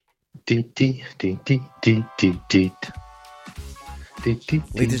Ladies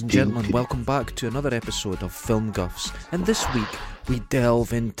and gentlemen, welcome back to another episode of Film Guffs. And this week, we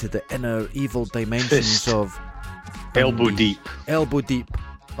delve into the inner evil dimensions of Dundee. Elbow deep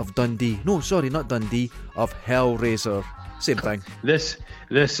of Dundee. No, sorry, not Dundee. Of Hellraiser. Same thing. This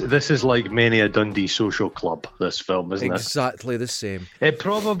is like many a Dundee social club, this film, isn't it? Exactly the same. It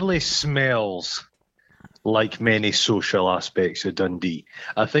probably smells like many social aspects of Dundee.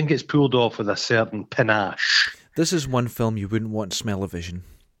 I think it's pulled off with a certain panache. This is one film you wouldn't want smell-o-vision.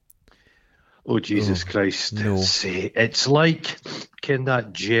 Oh, Jesus Christ. No. It's like, that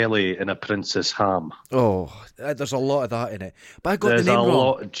jelly in a Princess Ham? Oh, there's a lot of that in it. But I got There's the name wrong. There's a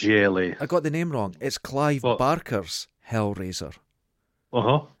lot of jelly. I got the name wrong. It's Clive Barker's Hellraiser.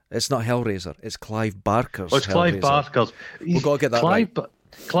 Uh-huh. It's not Hellraiser. It's Clive Barker's it's Hellraiser. Clive Barker's. We've got to get that right.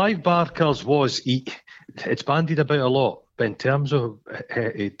 Clive Barker's it's bandied about a lot, but in terms of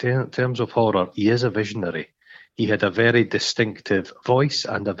horror, he is a visionary. He had a very distinctive voice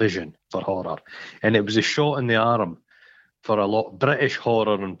and a vision for horror. And it was a shot in the arm for a lot, British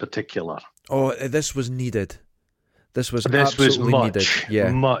horror in particular. Oh, this was needed. This was absolutely needed.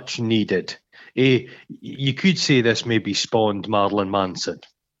 Yeah. Much needed. You could say this maybe spawned Marilyn Manson,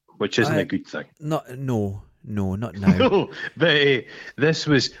 which isn't a good thing. No, not now. No, but this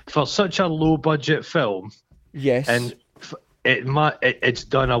was, for such a low-budget film, yes, and it's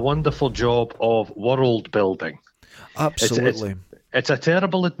done a wonderful job of world building. Absolutely. It's a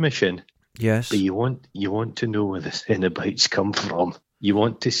terrible admission. Yes. But you want to know where the Cenobites come from. You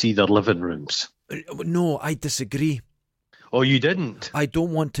want to see their living rooms. No, I disagree. Oh, you didn't? I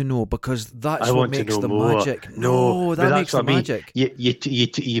don't want to know, because that's what makes the magic. No, that makes the magic.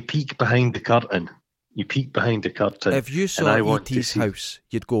 You peek behind the curtain. You peek behind the curtain. If you saw E.T.'s house,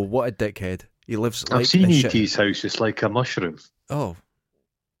 you'd go, what a dickhead. He lives like I've seen E.T.'s E.T.'s house. It's like a mushroom. Oh.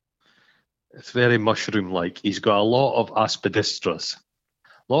 It's very mushroom-like. He's got a lot of aspidistras,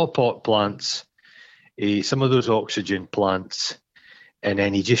 a lot of pot plants, some of those oxygen plants, and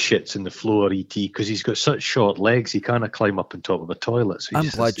then he just shits in the floor, E.T., because he's got such short legs, he can't climb up on top of a toilet. So I'm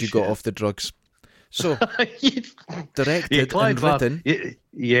glad you got off the drugs. So, directed and written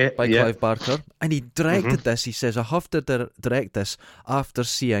by Clive Barker. And he directed this. He says, I have to direct this after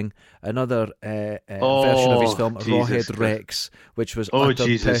seeing another version of his film, Rawhead Rex, which was utter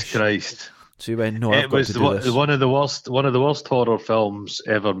Jesus pish. Christ. So he went, no, I've got to do this. One of the worst horror films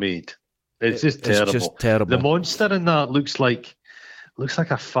ever made. It's just terrible. It's just terrible. The monster in that looks like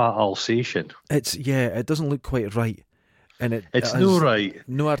a fat Alsatian. It doesn't look quite right. And it's no right.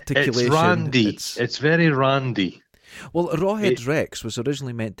 No articulation. It's randy. It's very randy. Well, Rawhead Rex was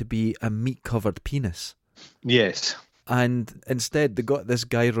originally meant to be a meat-covered penis. Yes. And instead they got this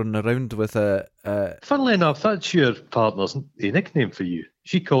guy running around with a... Funnily enough, that's your partner's nickname for you.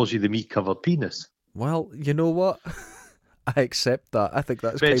 She calls you the meat-covered penis. Well, you know what? I accept that. I think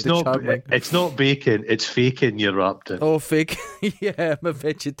that's kind of charming. It's not bacon, it's faking you're wrapped in. Oh, fake. Yeah, I'm a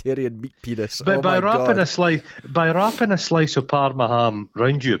vegetarian meat penis. But by wrapping a slice of Parma ham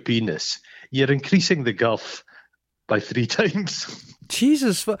round your penis, you're increasing the girth by 3 times.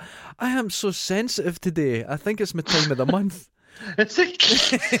 Jesus, I am so sensitive today. I think it's my time of the month. It's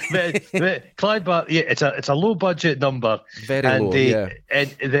Clive Barker. Yeah, it's a low budget number. Very low. Yeah.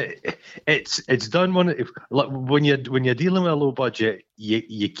 And it's done when you're dealing with a low budget,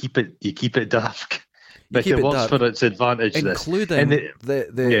 you keep it dark. But it works for its advantage. Including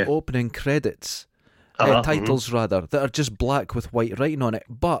the opening credits, titles rather, that are just black with white writing on it.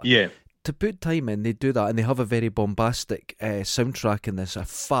 But to put time in, they do that, and they have a very bombastic soundtrack in this, a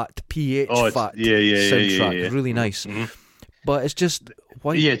fat soundtrack, really nice. Mm-hmm. But it's just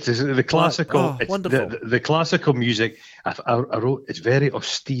white. Yeah, it's the classical. Wonderful. The classical music. I wrote. It's very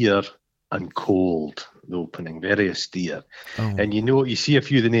austere and cold. The opening, very austere. Oh. And you see a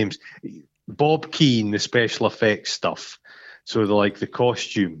few of the names. Bob Keane, the special effects stuff. So the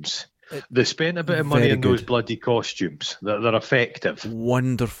costumes. They spent a bit of money on those bloody costumes. They're effective.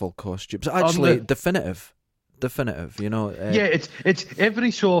 Wonderful costumes. Actually, definitive. It's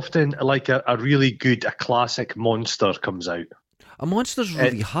every so often like a really good, a classic monster comes out. A monster's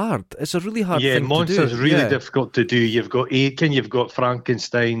really hard. It's a really hard thing to do. Yeah, monster's really difficult to do. You've got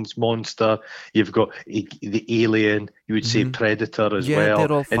Frankenstein's monster, you've got the alien, you would say Predator as well.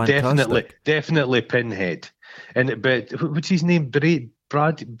 They're all fantastic. And definitely Pinhead. But what's his name? Brady? The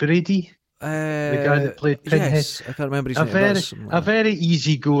guy that played Pinhead? Yes, I can't remember his name. A very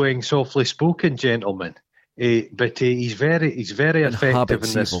easygoing, softly spoken gentleman. But he's very effective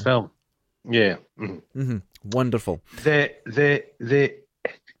in this film. Yeah. Mm-hmm. Wonderful. The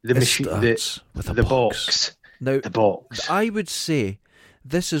machine, the box. Now, the box. I would say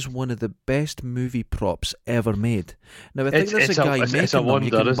this is one of the best movie props ever made. Now, I think there's a guy making them.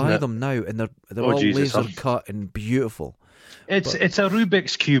 You can buy them now, and they're all laser cut and beautiful. It's a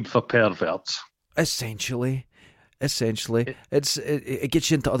Rubik's Cube for perverts. Essentially. It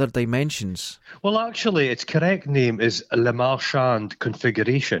gets you into other dimensions. Well, actually, its correct name is Le Marchand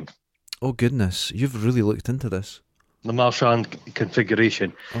Configuration. Oh, goodness. You've really looked into this. The Marchand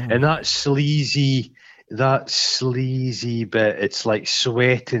Configuration. Oh. And that sleazy bit, it's like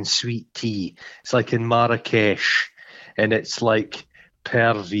sweat and sweet tea. It's like in Marrakesh. And it's like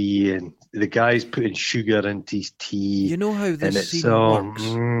pervy, and the guy's putting sugar into his tea. You know how this scene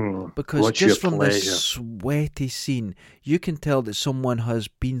works? Because just from this sweaty scene, you can tell that someone has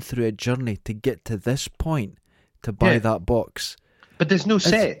been through a journey to get to this point to buy that box. But there's no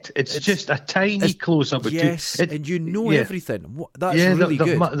set. It's just a tiny close-up. Yes, and you know everything. That's really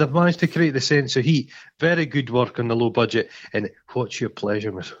good. They've managed to create the sense of heat. Very good work on the low budget. And what's your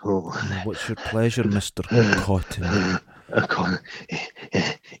pleasure, Mr. What's your pleasure, Mr. Cotton?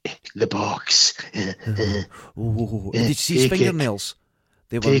 The box. Did you see his fingernails?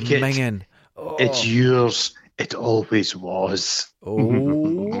 They were minging. Oh. It's yours. It always was. Oh,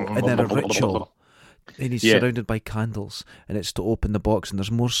 and then a ritual. And he's surrounded by candles, and it's to open the box, and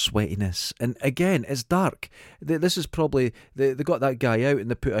there's more sweatiness. And again, it's dark. This is probably they got that guy out, and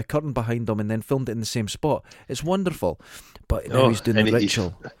they put a curtain behind him, and then filmed it in the same spot. It's wonderful. But now he's doing the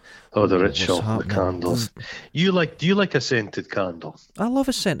ritual. The ritual, the candles. Do you like a scented candle? I love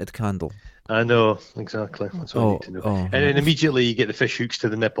a scented candle. I know, exactly. That's what I need to know. And then immediately you get the fish hooks to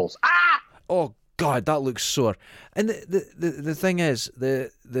the nipples. Ah! Oh God, that looks sore. And the thing is,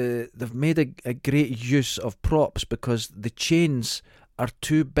 they've made a great use of props because the chains are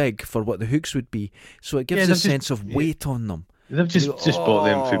too big for what the hooks would be, so it gives a sense of weight on them. They've just bought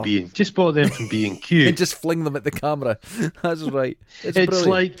them from being cute. And just fling them at the camera. That's right. It's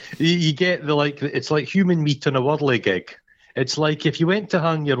like you get it's like human meat on a whirly gig. It's like if you went to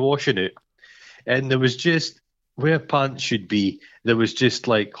hang your washing out, and there was just where pants should be, there was just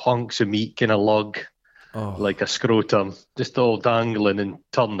like hunks of meat in a lug, like a scrotum, just all dangling and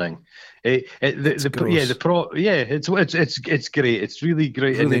turning. It's great. It's great. It's really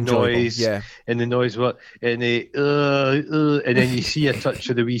great. Really and the noise, and the noise, and then you see a touch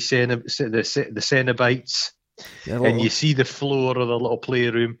of the wee the Cenobites. And you see the floor of the little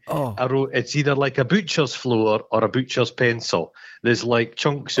playroom. I wrote, it's either like a butcher's floor or a butcher's pencil. There's like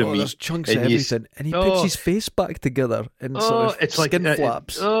chunks of meat. There's chunks of everything. And he puts his face back together in sort of skin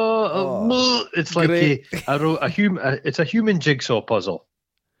flaps. It's like I wrote it's a human jigsaw puzzle.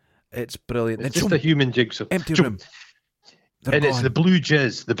 It's brilliant. It's just a human jigsaw. Empty room. And it's the blue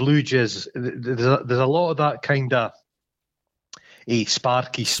jizz. There's a lot of that kind of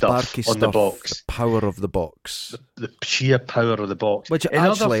sparky stuff on the box. The power of the box. The sheer power of the box. Which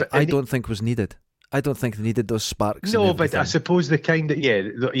actually I don't think was needed. I don't think they needed those sparks. No, but I suppose the kind of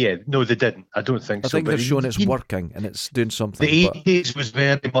no, they didn't. I don't think so. I think they're showing it's working and it's doing something. The 80s was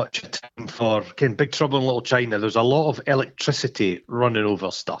very much a time for Big Trouble in Little China. There's a lot of electricity running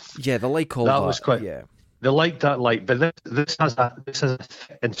over stuff. Yeah, they like all that. That was quite. Yeah, they like that light, but this has a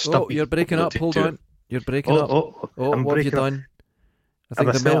and stuff. Oh, you're breaking up. Hold on, you're breaking up. What have you done? I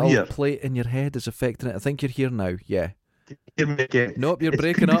think the metal plate in your head is affecting it. I think you're here now. Yeah. Hear me again. Nope, you're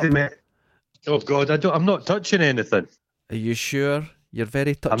breaking up. Oh God, I'm not touching anything. Are you sure? You're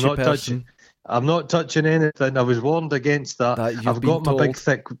very touchy person. I'm not touching anything. I was warned against that. I've got my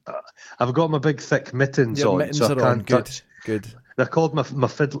big thick mittens your on, mittens so I can't touch. Good. They're called my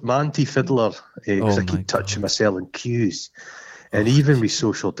anti-fiddler because I keep touching myself in queues. And even with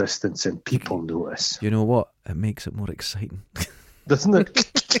social distancing, people notice. You know what? It makes it more exciting. Doesn't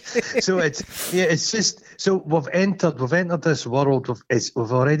it? So it's just so we've entered this world.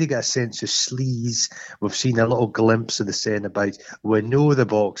 We've already got a sense of sleaze. We've seen a little glimpse of the Cenobites. We know the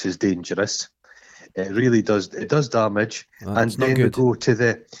box is dangerous. It really does. It does damage. And then we go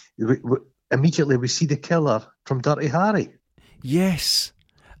to immediately we see the killer from Dirty Harry. Yes.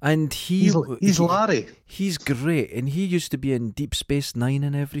 And he's Larry. He's great, and he used to be in Deep Space Nine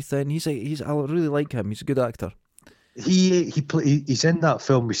and everything. I really like him. He's a good actor. He's in that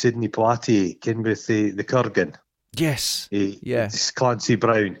film with Sidney Poitier, with the Kurgan. Yes. It's Clancy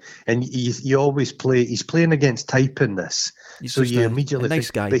Brown, and he always he's playing against type in this. He's so you immediately a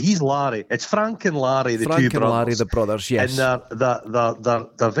nice guy. But he's Larry. It's Frank and Larry, the two brothers. Frank and Larry, the brothers. Yes. And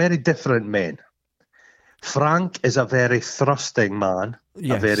they're very different men. Frank is a very thrusting man,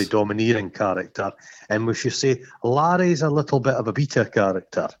 a very domineering character, and we should say Larry's a little bit of a beta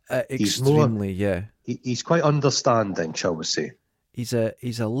character. Extremely, He's quite understanding, shall we say. He's a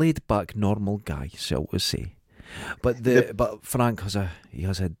laid-back, normal guy, shall we say. But Frank has a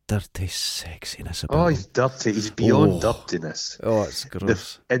dirty sexiness about him. Oh, he's dirty. He's beyond dirtiness. Oh, it's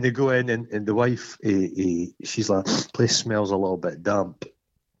gross. And they go in, and the wife, she's like, place smells a little bit damp.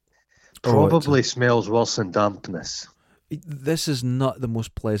 Probably smells worse than dampness. This is not the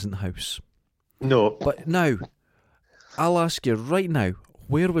most pleasant house. No. But now, I'll ask you right now,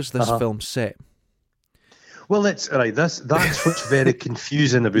 where was this film set? Well, that's what's very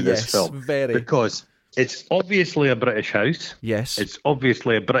confusing about this film. Very. Because it's obviously a British house. Yes. It's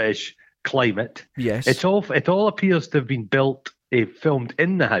obviously a British climate. Yes. It all appears to have been filmed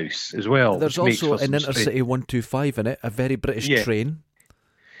in the house as well. There's also an Intercity 125 in it, a very British train.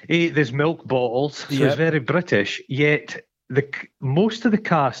 There's milk bottles, so it's very British, yet most of the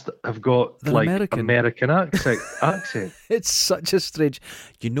cast have got American accent. It's such a strange...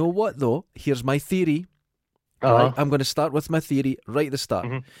 You know what, though? Here's my theory. Right? I'm going to start with my theory right at the start.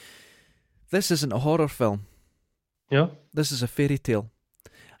 Mm-hmm. This isn't a horror film. Yeah. This is a fairy tale.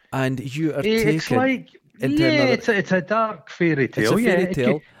 And you are taken... It's a dark fairy tale. It's a fairy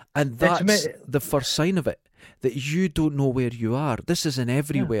tale, and that's the first sign of it. That you don't know where you are. This isn't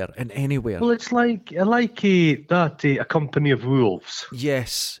everywhere and anywhere. Well, it's like a company of wolves.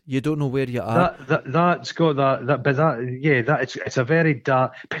 Yes, you don't know where you are. That's got it's a very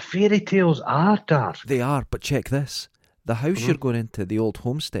dark. But fairy tales are dark. They are, but check this: the house you're going into, the old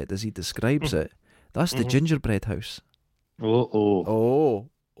homestead, as he describes it, that's the gingerbread house. Oh,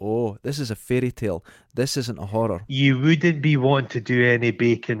 this is a fairy tale. This isn't a horror. You wouldn't be wanting to do any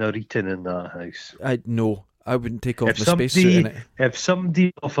baking or eating in that house. No. I wouldn't take off my spacesuit in it. If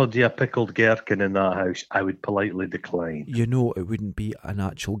somebody offered you a pickled gherkin in that house, I would politely decline. You know it wouldn't be an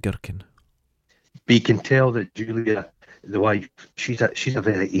actual gherkin. But you can tell that Julia, the wife, she's a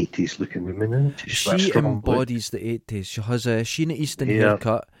very 80s looking woman, isn't she? She embodies the 80s. She has a Sheena Easton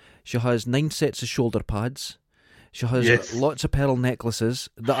haircut. She has 9 sets of shoulder pads. She has lots of pearl necklaces,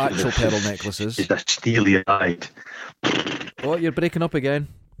 the actual pearl necklaces. She's a steely-eyed. Oh, you're breaking up again.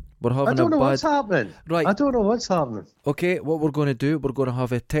 I don't know what's happening. Right. I don't know what's happening. Okay, what we're going to do, we're going to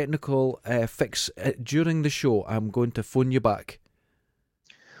have a technical fix during the show. I'm going to phone you back.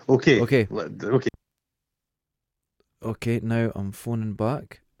 Okay. Okay, now I'm phoning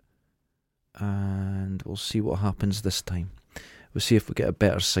back. And we'll see what happens this time. We'll see if we get a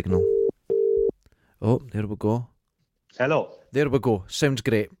better signal. Oh, there we go. Hello. There we go. Sounds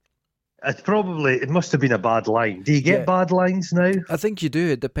great. It must have been a bad line. Do you get bad lines now? I think you do.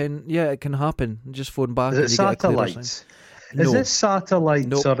 It depends. Yeah, it can happen. Just phone back. Is it satellites? Is it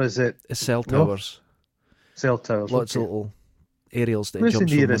satellites or is it? It's cell towers. Cell towers. Lots of little aerials that jump from one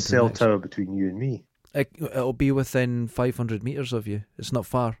to the next. Where's the nearest cell tower between you and me? It'll be within 500 metres of you. It's not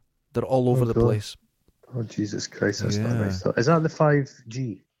far. They're all over the place. Oh, Jesus Christ. That's not nice. Is that the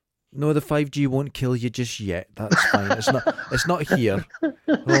 5G? No, the 5G won't kill you just yet. That's fine. It's not here.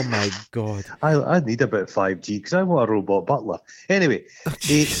 Oh my God. I need a bit of 5G because I want a robot butler. Anyway,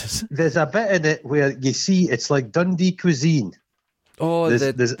 there's a bit in it where you see it's like Dundee cuisine. Oh,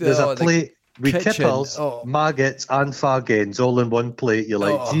 there's a plate with kippers, maggots and fagends all in one plate. You're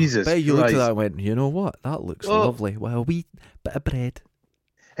like, Jesus Christ. You looked at that and went, you know what? That looks lovely. Well, a wee bit of bread.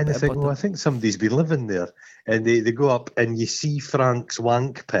 And they think, I think somebody's been living there. And they go up and you see Frank's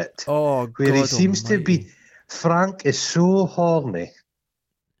wank pit. Oh, God. Where he seems to be. Frank is so horny.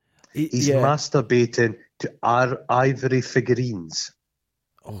 He's masturbating to ivory figurines.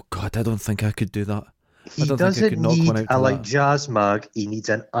 Oh, God, I don't think I could do that. He doesn't need a like jazz mag. He needs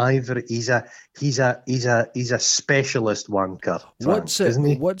an ivory. He's a specialist wanker.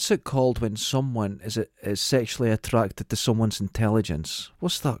 What's it called when someone is sexually attracted to someone's intelligence?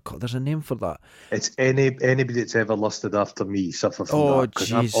 What's that called? There's a name for that. It's anybody that's ever lusted after me suffer from that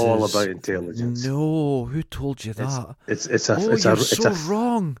because I'm all about intelligence. No, who told you that? You're so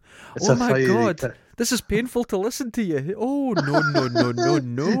wrong. Oh my God. This is painful to listen to you. Oh, no.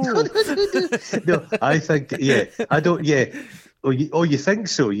 No, I think, I don't, Oh, you think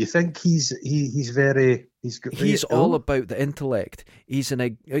so? You think he's all about the intellect. He's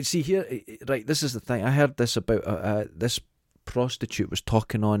see here, right, this is the thing. I heard this about this prostitute was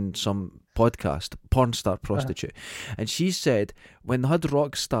talking on some podcast, porn star prostitute, and she said when they had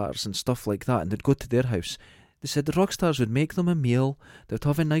rock stars and stuff like that and they'd go to their house, they said the rock stars would make them a meal, they'd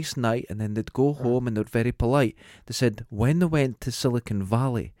have a nice night, and then they'd go home and they're very polite. They said when they went to Silicon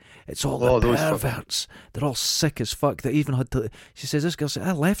Valley, it's all the perverts. They're all sick as fuck. They even had to... She says, this girl said,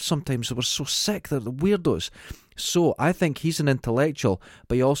 I left sometimes, they were so sick, they're the weirdos. So I think he's an intellectual,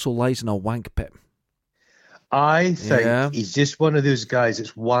 but he also lies in a wank pit. I think he's just one of those guys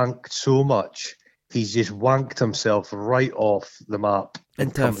that's wanked so much he's just wanked himself right off the map.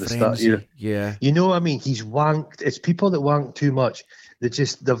 Into a frenzy, yeah. You know what I mean? He's wanked. It's people that wank too much.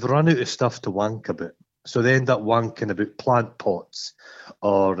 They've run out of stuff to wank about. So they end up wanking about plant pots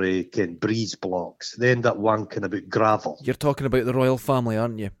or breeze blocks. They end up wanking about gravel. You're talking about the royal family,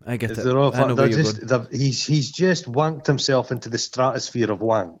 aren't you? I get it. He's just wanked himself into the stratosphere of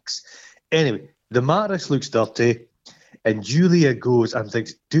wanks. Anyway, the mattress looks dirty, and Julia goes and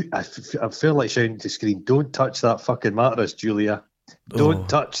thinks, I feel like shouting to the screen, don't touch that fucking mattress, Julia. Don't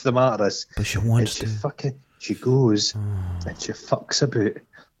touch the mattress. But she wants to. She goes and she fucks about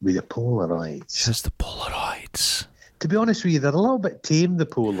with the Polaroids. She has the Polaroids. To be honest with you, they're a little bit tame, the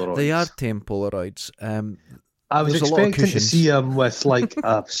Polaroids. They are tame Polaroids. I was expecting to see him with like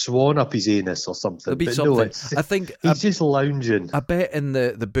a swan up his anus or something. But something. No, I think he's just lounging. I bet in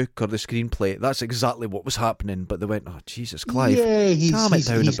the book or the screenplay, that's exactly what was happening. But they went, "Oh Jesus, Clive, calm it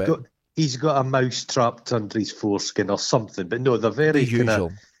down a bit." He's got a mouse trapped under his foreskin or something. But no, they're very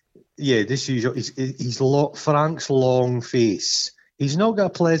usual. This usual. Frank's long face. He's not got a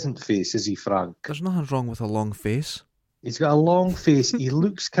pleasant face, is he, Frank? There's nothing wrong with a long face. He's got a long face. He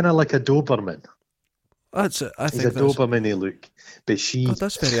looks kind of like a Doberman. That's it. He's a Doberman-y look. But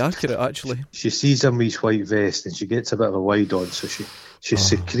that's very accurate, actually. She sees him with his white vest and she gets a bit of a wide on, so she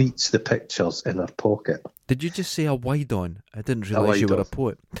secretes the pictures in her pocket. Did you just say a wide on? I didn't realise you were a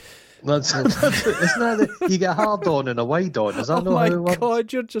poet. Isn't that you get a hard on and a wide on? Is that not how it works? Oh my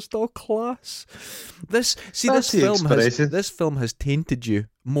God, you're just all class. This film has tainted you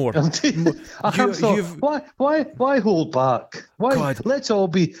more. Why hold back? Why? God. Let's all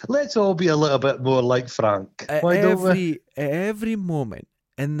be a little bit more like Frank. Every moment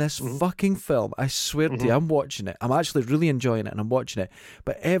in this fucking film, I swear to you, I'm watching it. I'm actually really enjoying it, and I'm watching it.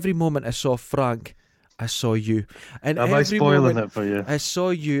 But every moment I saw Frank, I saw you. And am I spoiling it for you? I saw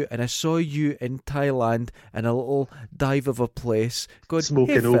you, and I saw you in Thailand in a little dive of a place. Going,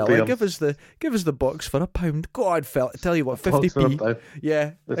 smoking hey, opium. Fella, give us the box for £1. Go on, fella. I tell you what, 50p.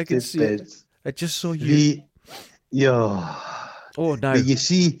 Yeah, I can see it. I just saw you. Oh, now. But you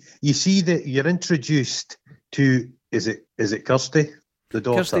see that you're introduced to, is it Kirsty? The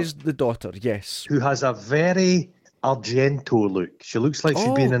daughter. Kirsty's the daughter, yes. Who has a very Argento look. She looks like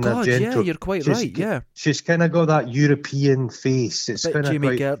she's been in Argento. Yeah, you're quite right. Yeah, she's kind of got that European face. It's kind of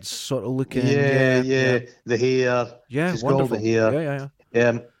Jamie Gertz sort of looking. Yeah. The hair. Yeah, she's wonderful. Got the hair.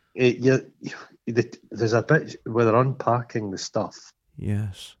 Yeah. There's a bit where they're unpacking the stuff.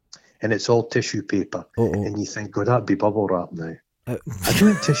 Yes. And it's all tissue paper. And you think, God, that'd be bubble wrap now. I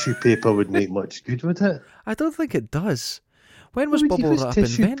don't think tissue paper would make much good, would it? I don't think it does. When was bubble wrap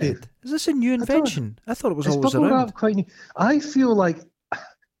invented? Paper? Is this a new invention? I thought it was always bubble around. Wrap quite new? I feel like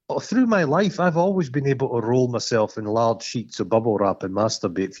through my life, I've always been able to roll myself in large sheets of bubble wrap and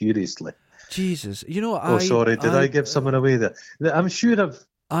masturbate furiously. Jesus, did I give someone away there? I'm sure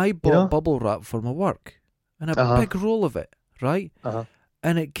I bought bubble wrap for my work, and a big roll of it, right?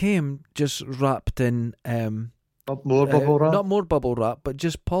 And it came just wrapped in more bubble wrap, not more bubble wrap, but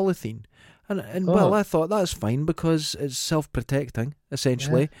just polythene. And well, I thought that's fine because it's self-protecting,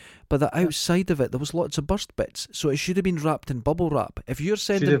 essentially. Yeah. But the outside of it, there was lots of burst bits. So it should have been wrapped in bubble wrap. If you're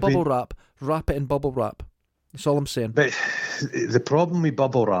sending bubble wrap, wrap it in bubble wrap. That's all I'm saying. But the problem with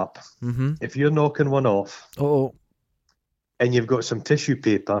bubble wrap, if you're knocking one off, and you've got some tissue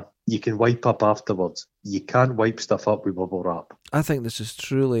paper, you can wipe up afterwards. You can't wipe stuff up with bubble wrap. I think this is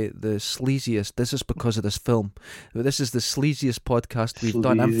truly the sleaziest. This is because of this film. This is the sleaziest podcast we've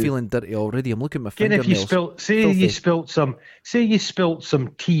done. I'm feeling dirty already. I'm looking at my fingernails. Say you spilt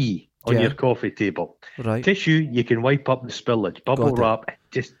some tea on your coffee table. Right. Tissue, you can wipe up the spillage. Bubble wrap, it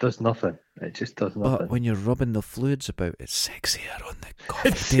just does nothing. It just does nothing. But when you're rubbing the fluids about, it's sexier on the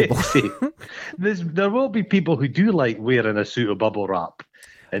coffee table. There will be people who do like wearing a suit of bubble wrap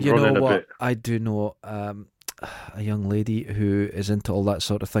and running about. I do know a young lady who is into all that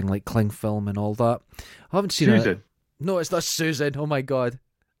sort of thing, like cling film and all that. I haven't seen Susan. No, it's not Susan. Oh my God.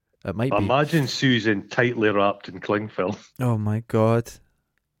 It might be. Imagine Susan tightly wrapped in cling film. Oh my God.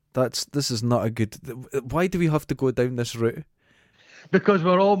 This is not a good... Why do we have to go down this route? Because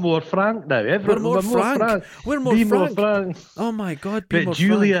we're all more frank now. We're more frank. We're more frank. Oh my God, but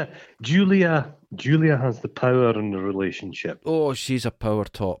Julia has the power in the relationship. Oh, she's a power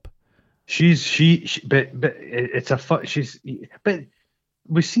top. But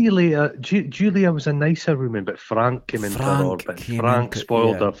we see later, Julia was a nicer woman, but Frank came into her orbit. Frank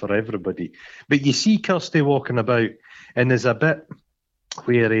spoiled her for everybody. But you see Kirsty walking about, and there's a bit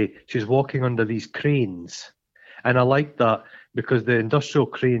where she's walking under these cranes. And I like that because the industrial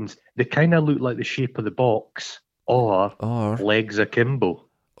cranes, they kind of look like the shape of the box or legs akimbo.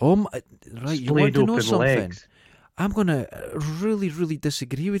 Right, you want to know something? Legs. I'm going to really, really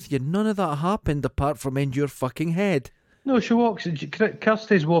disagree with you. None of that happened apart from in your fucking head. No, she walks.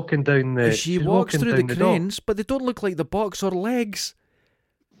 Kirsty's walking down the. She walks through the cranes, but they don't look like the box or legs.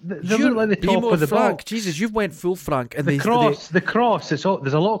 They look like the top of the Frank. box. Jesus, you've went full Frank. And the cross. There's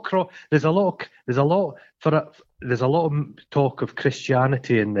a lot of talk of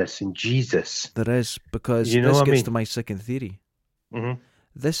Christianity in this, and Jesus. There is, because this gets to my second theory. Mm-hmm.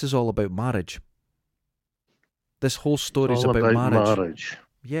 This is all about marriage. This whole story is about marriage.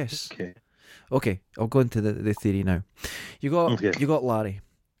 Yes. Okay, I'll go into the theory now. You got Larry,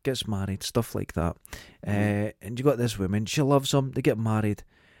 gets married, stuff like that. And you got this woman, she loves him, they get married.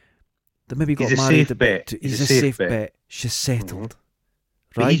 They maybe got married a bit. He's a safe bet. She's settled.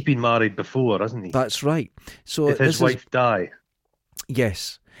 Right? But he's been married before, hasn't he? That's right. So did his wife die?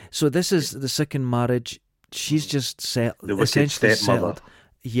 Yes. So this is the second marriage. She's just essentially settled.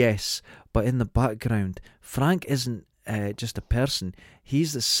 Yes, but in the background, Frank isn't just a person.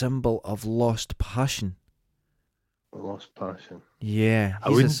 He's the symbol of lost passion. Lost passion. Yeah. I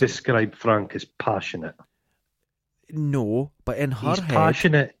wouldn't describe Frank as passionate. No, but in her head,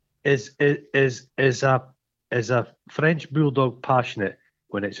 passionate is a French bulldog passionate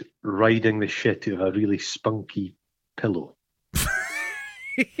when it's riding the shit out of a really spunky pillow.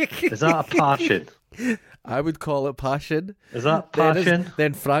 Is that a passion? I would call it passion. Is that passion?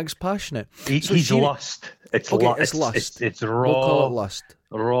 Then Frank's passionate. He's lust. It's lust. It's raw. We'll call it lust.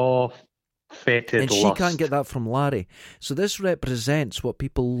 Raw, fetid lust. And she can't get that from Larry. So this represents what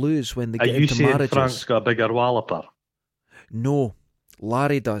people lose when they get into marriages. Are you saying Frank's got a bigger walloper? No,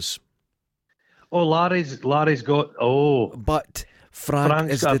 Larry does. Oh, Larry's got... Oh. But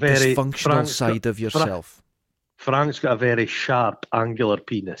Frank's is the dysfunctional side of yourself. Frank's got a very sharp, angular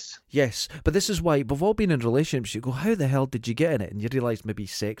penis. Yes, but this is why we've all been in relationships. You go, how the hell did you get in it? And you realise maybe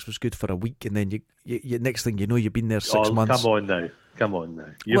sex was good for a week, and then you next thing you know, you've been there 6 months. Come on now.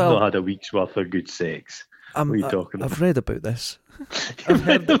 You've not had a week's worth of good sex. What are you talking about? I've read about this. I've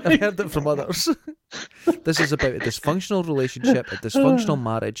heard it from others. This is about a dysfunctional relationship, a dysfunctional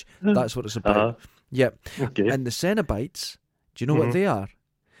marriage. That's what it's about. Yep. Okay. And the Cenobites, do you know what they are?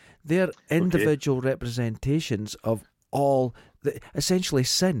 They're individual representations of all, essentially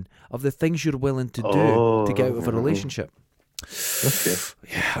sin, of the things you're willing to do to get out of a relationship. Okay.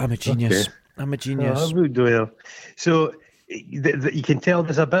 Yeah, I'm a genius. So you can tell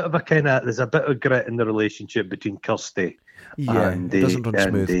there's a bit of grit in the relationship between Kirsty and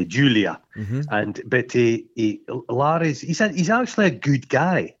Julia. Mm-hmm. But Larry's he's actually a good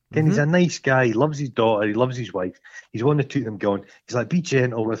guy. Mm-hmm. He's a nice guy. He loves his daughter. He loves his wife. He's one of the two of them going. He's like, be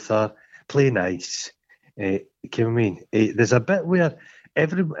gentle with her, play nice. There's a bit where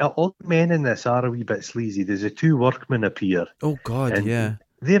all the men in this are a wee bit sleazy. There's the two workmen appear. Oh God, yeah.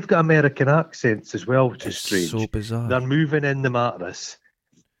 They've got American accents as well, which is strange. So bizarre. They're moving in the mattress,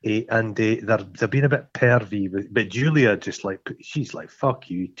 and they're being a bit pervy. But Julia she's like, fuck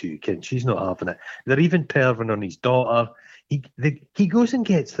you two, Ken. She's not having it. They're even perving on his daughter. He goes and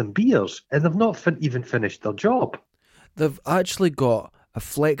gets them beers, and they've not even finished their job. They've actually got a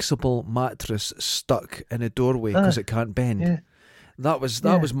flexible mattress stuck in a doorway because it can't bend. Yeah. That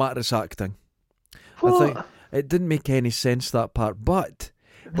was mattress acting. What? I think it didn't make any sense, that part. But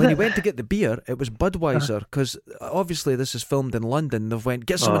when he went to get the beer, it was Budweiser, because obviously this is filmed in London. They've went,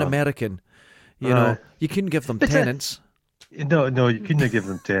 get someone American. You know, you couldn't give them Tennants. No, you couldn't have given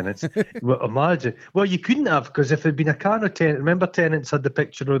them Tennants. Well, imagine. Well, you couldn't have, because if it had been a can of Tennants, remember Tennants had the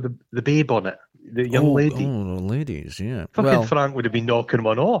picture of the babe on it, the young lady. Oh, the ladies, yeah. Fucking Frank would have been knocking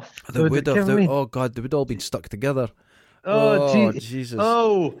one off. They would have. Oh God, they would all been stuck together. Oh Jesus.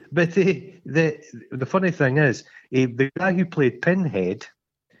 Oh, but the funny thing is, the guy who played Pinhead,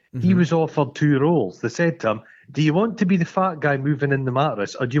 he was offered 2 roles. They said to him, do you want to be the fat guy moving in the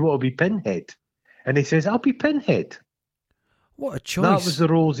mattress, or do you want to be Pinhead? And he says, I'll be Pinhead. What a choice. That was the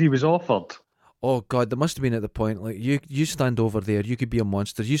roles he was offered. Oh God, there must have been at the point, like, you stand over there, you could be a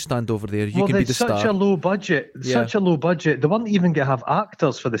monster. You stand over there, you can be the star. Such a low budget. Such a low budget. They weren't even going to have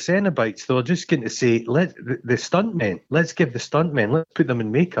actors for the Cenobites. They were just going to say, the stuntmen, let's give the stuntmen, let's put them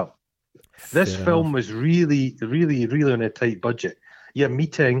in makeup. This film was really, really, really on a tight budget. You're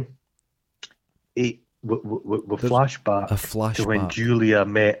meeting with flashback to when Julia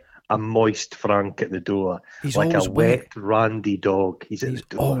met a moist Frank at the door. He's like always a wet, randy dog. He's at the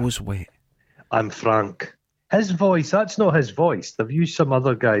door. Always wet. I'm Frank. His voice, that's not his voice. They've used some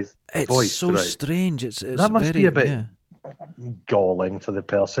other guy's voice. It's so strange. It's that must be a bit galling for the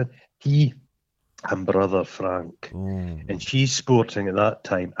person. And brother Frank. Oh. And she's sporting at that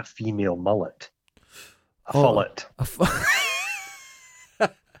time a female mullet. A fullet.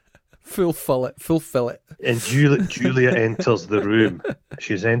 Fulfill it. And Julia enters the room.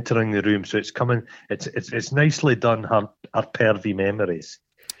 She's entering the room, so it's coming. It's nicely done. Her pervy memories.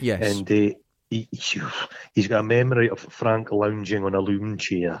 Yes. And he's got a memory of Frank lounging on a loom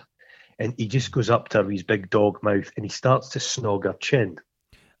chair, and he just goes up to her with his big dog mouth, and he starts to snog her chin.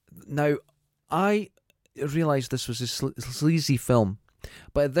 Now, I realised this was a sleazy film,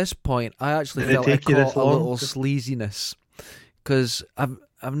 but at this point, I actually felt I caught a little sleaziness, because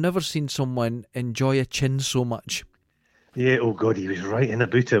I've never seen someone enjoy a chin so much. Yeah, oh God, he was right in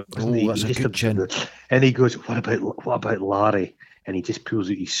about it, wasn't he? That's a good chin. And he goes, what about Larry? And he just pulls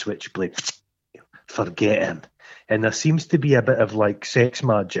out his switchblade. Forget him. And there seems to be a bit of like sex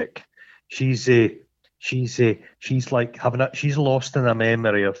magic. She's like she's lost in a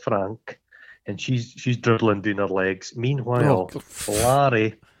memory of Frank, and she's dribbling down her legs. Meanwhile,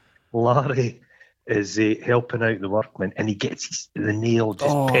 Larry is helping out the workman, and he gets the nail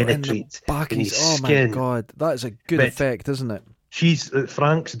just penetrates in his skin. My God, that is a good effect, isn't it?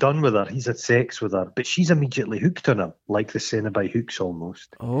 Frank's done with her. He's had sex with her, but she's immediately hooked on him, like the Cenobite hooks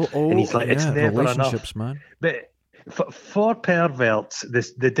almost. And he's like, it's never enough, man. But for perverts,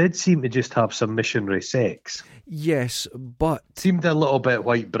 they did seem to just have some missionary sex. Yes, but seemed a little bit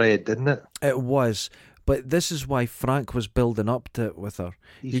white bread, didn't it? It was. But this is why Frank was building up to it with her.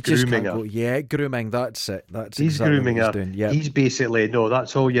 He's grooming her. Grooming, that's it. He's exactly grooming what her. Doing. Yep. He's basically, no,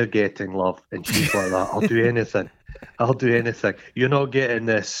 that's all you're getting, love. And she's like that. I'll do anything. You're not getting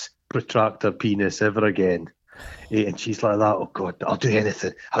this protractor penis ever again. And she's like that. Oh, God, I'll do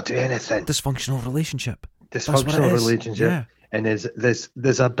anything. Dysfunctional relationship. Yeah. And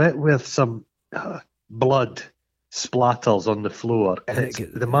there's a bit with some blood splatters on the floor, and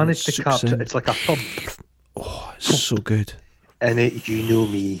they managed to capture. It's like a thump. Oh, it's so good. And you know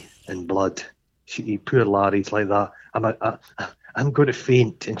me and blood. Poor Larry's like that. I'm going to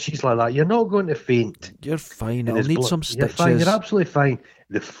faint, and she's like that. You're not going to faint. You're fine. I'll need some stitches. You're fine. You're absolutely fine.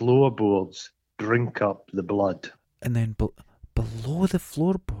 The floorboards drink up the blood, and then below the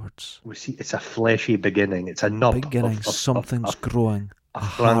floorboards, we see it's a fleshy beginning. It's a nub. Something's growing. A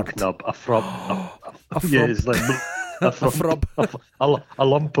Frank nub, a frub. Yeah, it's like a frub. A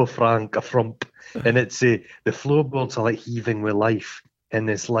lump of Frank, a frump. And it's the floorboards are like heaving with life. And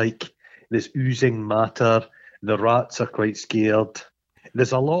it's like this oozing matter. The rats are quite scared.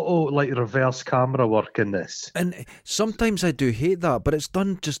 There's a lot of like reverse camera work in this. And sometimes I do hate that, but it's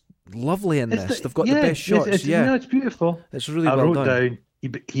done just lovely in this. They've got the best shots. It's beautiful. It's really well done. I wrote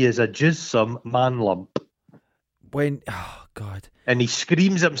down, he is a jizzsome man lump. Oh, God. And he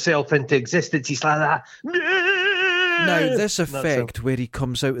screams himself into existence. He's like that. Now, this effect where he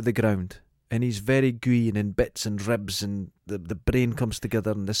comes out of the ground and he's very gooey and in bits and ribs and the brain comes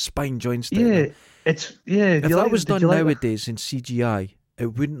together and the spine joins together. If that was done nowadays in CGI,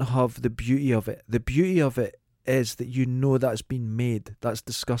 it wouldn't have the beauty of it. The beauty of it is that you know that's been made. That's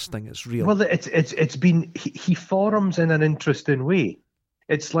disgusting. It's real. Well, it's been... He forms in an interesting way.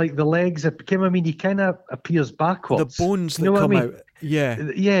 It's like the legs. He kind of appears backwards. The bones that come out. Yeah.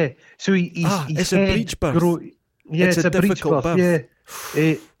 Yeah. So it's a breech birth. It's a difficult birth.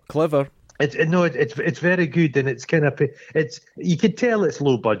 Yeah. Clever. It's very good, and it's kind of you could tell it's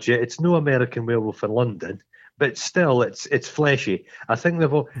low budget. It's no American Werewolf in London, but still it's fleshy. I think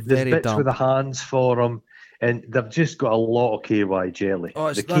there's bits with the hands for them, and they've just got a lot of KY jelly.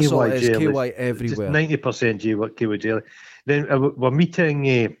 Oh, that's all it is. KY everywhere. 90% KY jelly. Then we're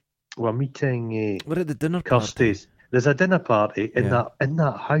meeting. We're at the dinner party. There's a dinner party in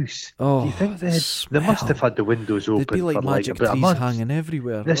that house. Oh, do you think they must have had the windows open? They'd be like for magic about trees a month. hanging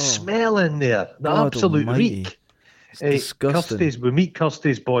everywhere. The smell in there, the absolute reek. It's disgusting. We meet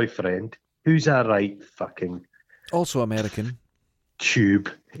Kirsty's boyfriend, who's a right fucking also American tube.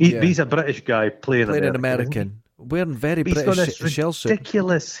 He's a British guy playing an American, wearing very British shell suit.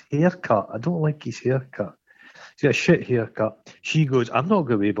 Ridiculous haircut. I don't like his haircut. He's got a shit haircut. She goes, I'm not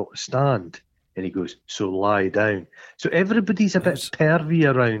going to be able to stand. And he goes, so lie down. So everybody's a bit pervy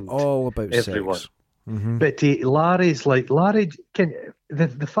around. All about everyone. Sex. Mm-hmm. But the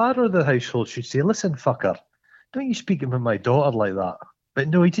father of the household should say, listen, fucker, don't you speak with my daughter like that. But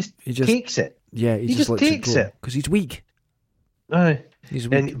no, he just takes it. Yeah, he just takes it. Because he's weak. Aye. He's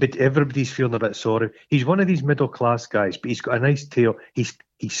weak. But everybody's feeling a bit sorry. He's one of these middle class guys, but he's got a nice tail. He's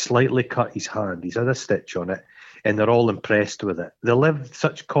slightly cut his hand. He's had a stitch on it. And they're all impressed with it. They live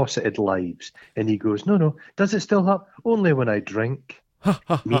such cosseted lives. And he goes, no, does it still hurt? Only when I drink.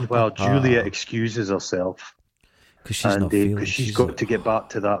 Meanwhile, Julia excuses herself. Because she's not feeling. Because she's got to get back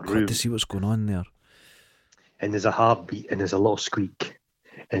to that room. To see what's going on there. And there's a heartbeat and there's a little squeak.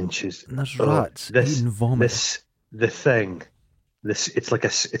 And there's rats eating vomit. The thing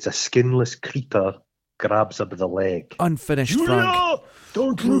it's a skinless creeper grabs her by the leg. Unfinished, Julia, Frank.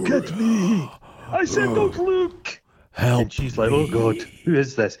 Don't look at me. I said don't look. Help And she's me. like, oh God, who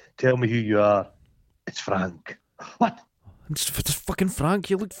is this? Tell me who you are. It's Frank. What? It's fucking Frank.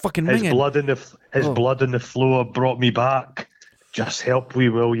 You look fucking His minging. blood on the floor brought me back. Just help me,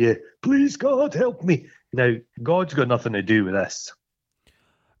 will you? Please, God, help me. Now, God's got nothing to do with this.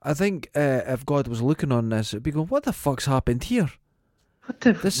 I think if God was looking on this, it'd be going, what the fuck's happened here? I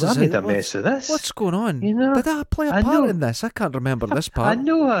made a mess of this. What's going on? You know, did I play a part in this? I can't remember this part. I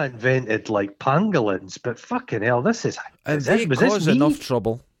know I invented like pangolins, but fucking hell, this is... And they cause enough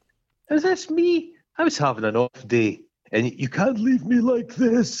trouble. Is this me? I was having an off day, and you can't leave me like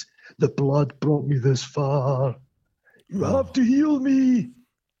this. The blood brought me this far. You have to heal me.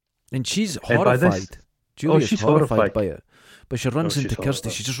 And she's horrified. Julia's horrified by it. But she runs into Kirsty.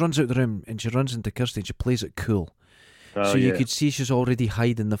 Horrified. She just runs out the room and she runs into Kirsty and she plays it cool. You could see she's already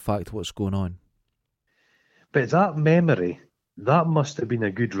hiding the fact what's going on. But that memory, that must have been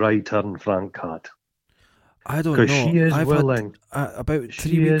a good ride her and Frank had. I don't know. Because she is willing. About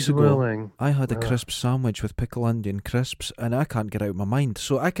 3 weeks ago, I had a crisp sandwich with pickle onion crisps and I can't get out of my mind.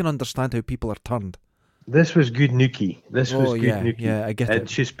 So I can understand how people are turned. This was good nookie. Nuki. Yeah, I get it. And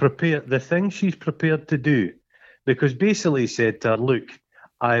she's prepared, the thing she's prepared to do, because basically he said to her, look,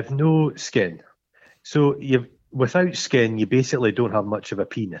 I have no skin. So without skin, you basically don't have much of a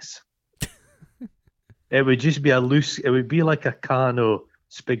penis. It would just be it would be like a can of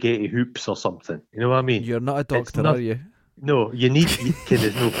spaghetti hoops or something. You know what I mean? You're not a doctor, are you? No,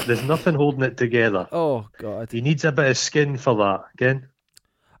 there's nothing holding it together. Oh, God. He needs a bit of skin for that, again.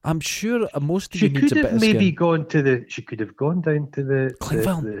 I'm sure most of you needs a bit of skin. She could have gone down to the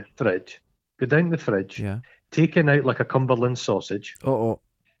fridge, go down to the fridge, taken out like a Cumberland sausage,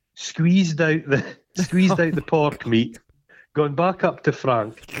 squeezed out the pork meat, gone back up to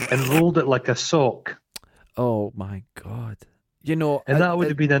Frank and rolled it like a sock. Oh my God. You know, and that would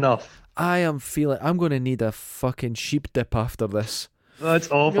have been enough. I'm going to need a fucking sheep dip after this.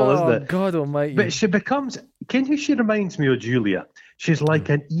 That's awful, isn't it? God almighty. But she reminds me of Julia. She's like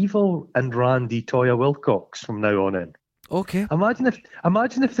an evil and randy Toya Wilcox from now on in. Okay. Imagine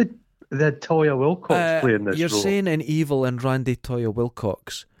if the Toya Wilcox playing this You're role. saying an evil and randy Toya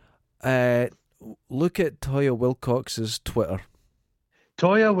Wilcox. Look at Toya Wilcox's Twitter.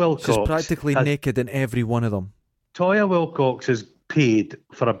 Toya Wilcox. She's practically naked in every one of them. Toya Wilcox is paid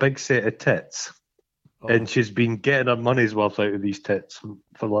for a big set of tits. And she's been getting her money's worth out of these tits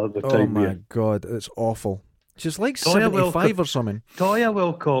for a lot of the time. Oh my God, it's awful. She's like 75 or something. Toya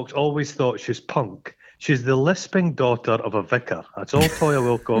Wilcox always thought she's punk. She's the lisping daughter of a vicar. That's all Toya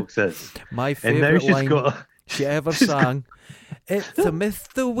Wilcox is. My favourite line she ever sang. It's a myth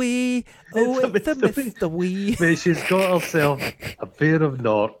the wee. Oh, it's a myth the wee. But she's got herself a pair of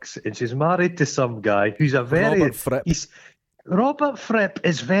norks and she's married to some guy who's a very... Robert Fripp. Robert Fripp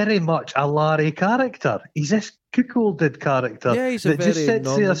is very much a Larry character. He's this cuckolded character. Yeah, he's a very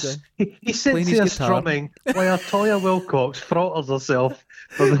normal guy. He sits there strumming while Toya Wilcox throttles herself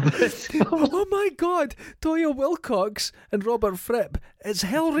for the best. Oh my God, Toya Wilcox and Robert Fripp. It's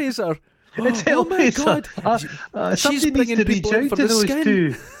Hellraiser. It's Hellraiser. Oh my God. She's bringing to reach out to those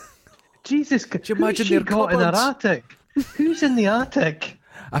two. Jesus, could you imagine their got in her attic? Who's in the attic?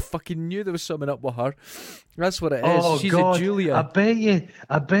 I fucking knew there was something up with her. That's what it is. Oh, she's God. a Julia. I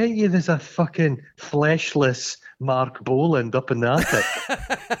bet you there's a fucking fleshless Mark Boland up in the attic.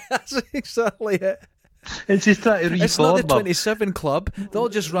 That's exactly it. And she's trying to reform. It's not the 27 Club. They all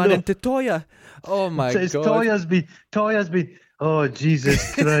just ran into Toya. Oh my God. Toya's been. Oh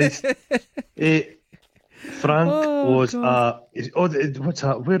Jesus Christ. Frank was what's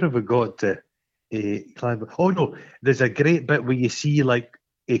that? Where have we got to? Clive. Oh no, there's a great bit where you see like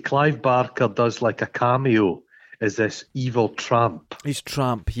Clive Barker does like a cameo as this evil tramp. He's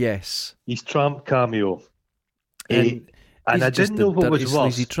Tramp, yes. He's Tramp cameo. And I didn't know what was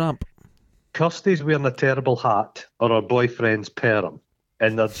worse. Tramp. Kirsty's wearing a terrible hat or her boyfriend's perm,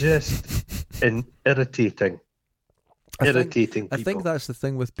 and they're just irritating people. I think that's the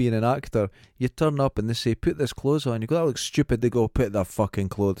thing with being an actor. You turn up and they say, put this clothes on. You go, that looks stupid. They go, put the fucking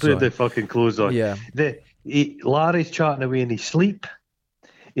clothes on. Put the fucking clothes on. Yeah. Larry's chatting away in his sleep.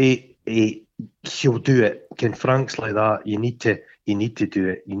 She'll do it. Ken Frank's like that. You need to do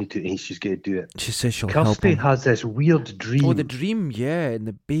it. She's going to do it. She says she'll help him. Kirsty has this weird dream. Oh, the dream, yeah. And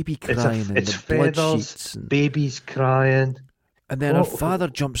the baby crying and the blood sheets. Baby's crying. And then her father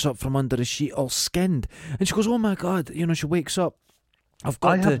jumps up from under a sheet all skinned. And she goes, oh my God. You know, she wakes up.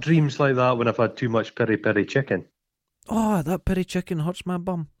 I have dreams like that when I've had too much peri-peri chicken. Oh, that peri chicken hurts my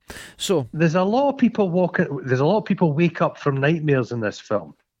bum. So there's a lot of people wake up from nightmares in this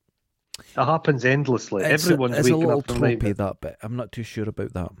film. It happens endlessly. Everyone's waking up from nightmares. It's a little tropey, that bit. I'm not too sure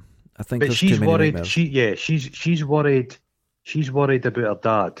about that. I think but there's she's too many worried. nightmares. She's worried. She's worried about her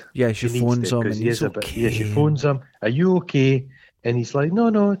dad. Yeah, she phones him and he's okay. She phones him. Are you okay? And he's like, no,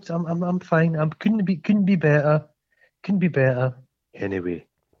 I'm fine. Couldn't be better. Couldn't be better. Anyway,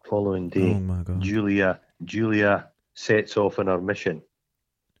 following day, Julia sets off on her mission.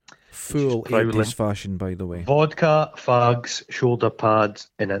 Full 80s fashion, by the way. Vodka, fags, shoulder pads,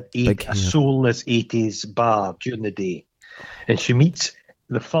 in a soulless 80s bar during the day. And she meets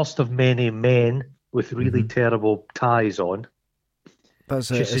the first of many men with really terrible ties on. That's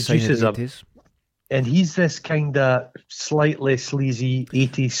she seduces him. And he's this kind of slightly sleazy,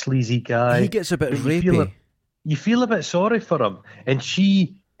 80s sleazy guy. He gets a bit rapey. You feel a bit sorry for him. And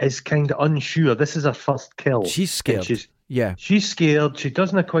she is kind of unsure. This is her first kill. She's scared. She's scared. She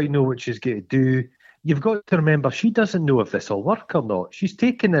doesn't quite know what she's going to do. You've got to remember, she doesn't know if this will work or not. She's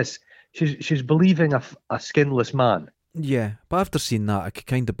taking this. She's believing a skinless man. Yeah, but after seeing that, I could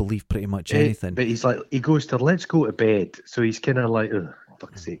kind of believe pretty much anything. But he's like, he goes to her, let's go to bed. So he's kind of like, ugh,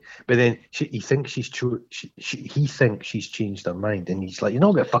 fuck's sake. But then he thinks he thinks she's changed her mind, and he's like, you're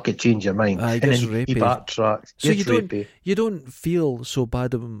not going to fucking change your mind. And then he backtracks. So you don't feel so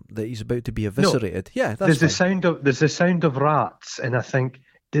bad of him that he's about to be eviscerated. No, yeah, that's there's the sound of rats, and I think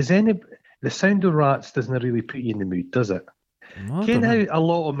the sound of rats doesn't really put you in the mood, does it? You know how a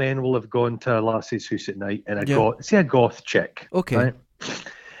lot of men will have gone to a lassie's house at night and a goth chick, okay, right?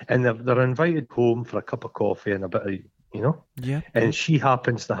 And they're invited home for a cup of coffee and a bit of, and she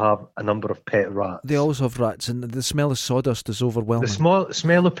happens to have a number of pet rats. They always have rats, and the smell of sawdust is overwhelming. The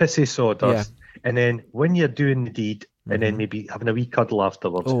smell of pissy sawdust, and then when you're doing the deed, and then maybe having a wee cuddle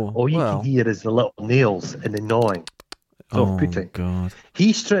afterwards, all you can hear is the little nails and the gnawing. Oh, God.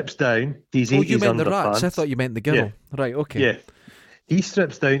 He strips down these 80s underpants. Oh, you meant the rats? I thought you meant the girl. Yeah. Right, okay. Yeah. He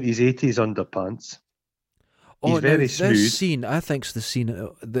strips down these 80s underpants. He's very smooth. This scene, I think, is the scene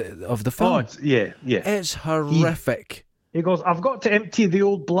of the film. Oh, yeah. It's horrific. He goes, I've got to empty the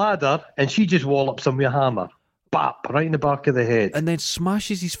old bladder, and she just wallops him with a hammer. Bap, right in the back of the head. And then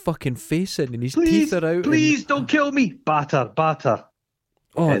smashes his fucking face in, and his teeth are out. Please, don't kill me. Batter.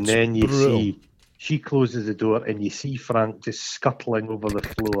 Oh, and then you see... She closes the door and you see Frank just scuttling over the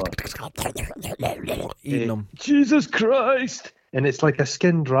floor. Eating him. Jesus Christ! And it's like a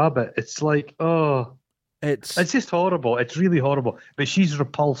skinned rabbit. It's like, it's just horrible. It's really horrible. But she's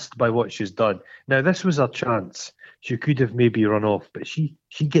repulsed by what she's done. Now, this was her chance. She could have maybe run off, but she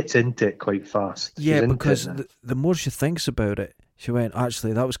gets into it quite fast. Yeah, because the more she thinks about it, she went,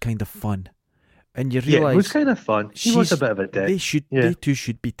 actually, that was kind of fun. And you realise... it was kind of fun. She was a bit of a dick. They two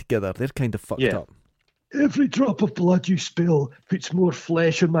should be together. They're kind of fucked up. Every drop of blood you spill puts more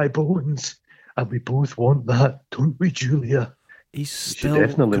flesh on my bones. And we both want that, don't we, Julia? He's still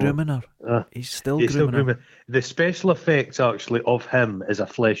grooming her. He's still grooming her. The special effects, actually, of him as a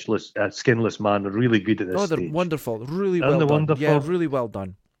fleshless, skinless man are really good at this stage. They're wonderful. Really well done. Wonderful? Yeah, really well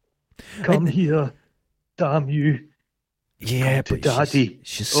done. Come here, damn you. Yeah, but Daddy.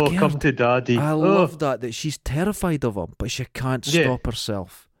 She's scared. Oh, come to Daddy. I love that she's terrified of him, but she can't stop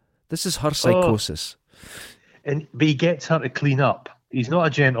herself. This is her psychosis. But he gets her to clean up. He's not a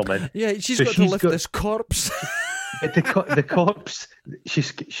gentleman. Yeah, she's got to lift this corpse. the corpse, she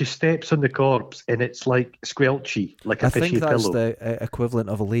steps on the corpse, and it's like squelchy, like a fishy pillow. I think that's the equivalent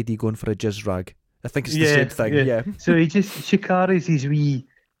of a lady going for a jizz rag. I think it's the same thing. Yeah. So she carries his wee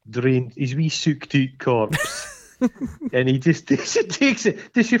sook-toot corpse. And she takes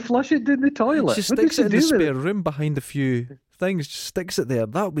it. Does she flush it down the toilet? She sticks it in the spare room behind a few things. Just sticks it there.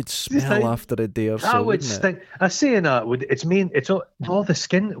 That would smell after a day or so. That would stink. I say that it's all the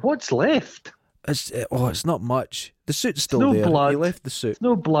skin. What's left? It's not much. The suit's still there. Blood. He left the suit. It's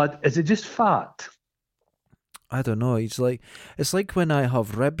no blood. Is it just fat? I don't know. It's like when I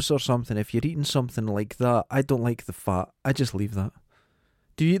have ribs or something. If you're eating something like that, I don't like the fat. I just leave that.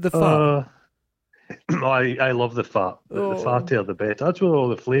 Do you eat the fat? I love the fat. The fattier the better. That's where all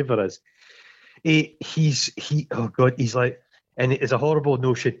the flavour is. Oh God, he's like, and it's a horrible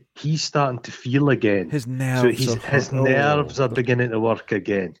notion. He's starting to feel again. His nerves. So his nerves are beginning to work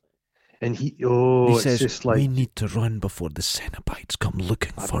again. And he says, it's just like, we need to run before the Cenobites come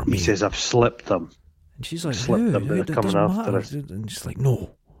looking for me. He says, I've slipped them. And she's like, they're coming after us. And she's like,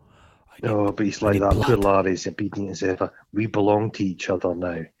 no. But he's like, that poor Larry's obedient as ever. We belong to each other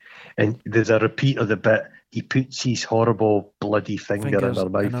now. And there's a repeat of the bit. He puts his horrible bloody finger in her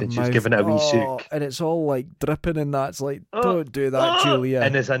mouth, and she's giving it a wee sook. And it's all like dripping in that. It's like, don't do that, Julia.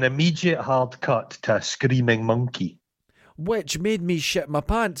 And there's an immediate hard cut to a screaming monkey. which made me shit my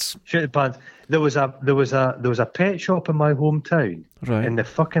pants. Shit pants. There was a pet shop in my hometown, right? And they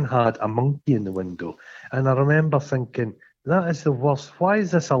fucking had a monkey in the window, and I remember thinking, that is the worst. Why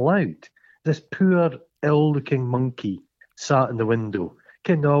is this allowed? This poor, ill-looking monkey sat in the window.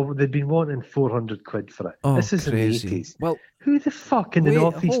 They'd been wanting 400 quid for it. Oh, this is crazy. in the 80s. Well, who the fuck in the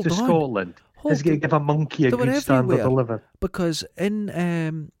northeast of Scotland is going to give a monkey a good standard of living? Because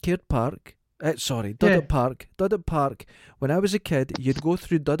in Caird Park, Duddock Park, when I was a kid, you'd go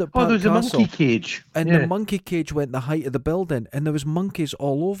through Duddock Park there was Castle, a monkey cage. And the monkey cage went the height of the building, and there was monkeys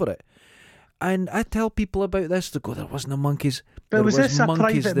all over it. And I tell people about this, they go, there wasn't no monkeys. But was this a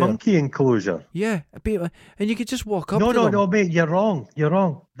private monkey enclosure? Yeah, and you could just walk up to them. No, mate, you're wrong.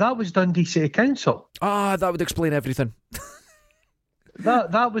 That was Dundee City Council. Ah, that would explain everything.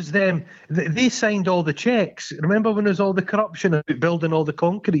 That was them. They signed all the checks. Remember when there was all the corruption about building all the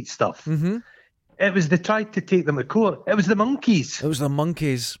concrete stuff? Mm-hmm. They tried to take them to court. It was the monkeys. It was the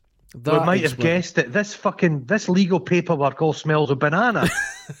monkeys. We might have guessed it. This legal paperwork all smells of banana.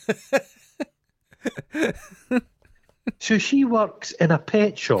 So she works in a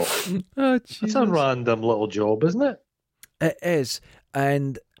pet shop. Oh, Jesus. That's a random little job, isn't it? It is.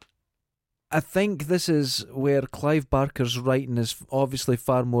 And I think this is where Clive Barker's writing is obviously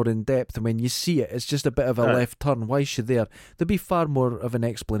far more in depth. And when you see it, it's just a bit of a left turn. Why is she there? There'd be far more of an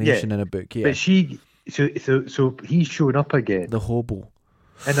explanation in a book. Yeah. But so he's showing up again. The hobo.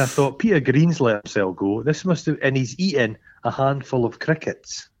 And I thought, Peter Green's let himself go. And he's eating a handful of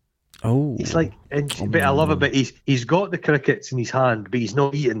crickets. Oh, he's like, but I love it. But he's got the crickets in his hand, but he's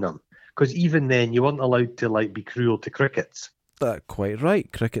not eating them because even then you weren't allowed to be cruel to crickets. That's quite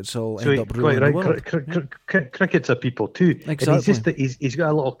right. Crickets all end up ruling the world. Crickets are people too. Exactly. And he's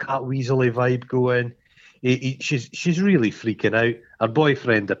got a little cat weaselly vibe going. She's really freaking out. Her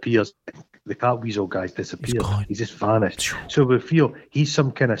boyfriend appears. The cat weasel guy's disappeared. He's just vanished. So we feel he's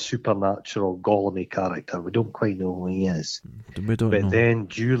some kind of supernatural Gollum character. We don't quite know who he is. We don't know. But then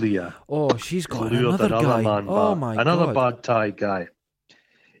Julia. Oh, she's got another guy. Man oh back. My another God. bad Thai guy.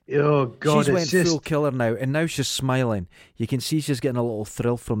 Oh God, she's went full killer now, and now she's smiling. You can see she's getting a little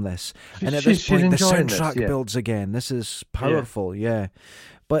thrill from this. And at this point, the soundtrack builds again. This is powerful, yeah.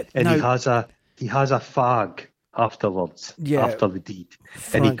 But and now, he has a fag afterwards, after the deed,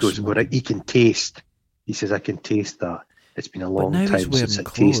 and he goes, "Well, he can taste." He says, "I can taste that. It's been a long time since I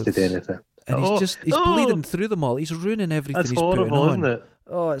tasted anything." And he's bleeding through them all. He's ruining everything. That's he's horrible, putting on. Isn't it?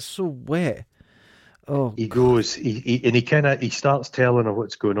 Oh, it's so wet. Oh, he goes, he starts telling her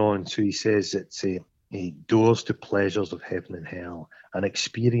what's going on. So he says it's doors to pleasures of heaven and hell, an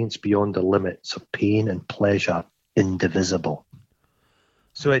experience beyond the limits of pain and pleasure, indivisible.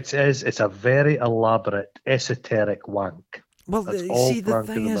 So it's a very elaborate, esoteric wank. Well, see, the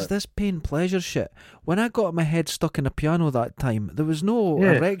thing is, this pain pleasure shit. When I got my head stuck in a piano that time, there was no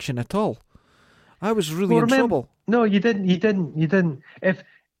erection at all. I was really in trouble. No, you didn't.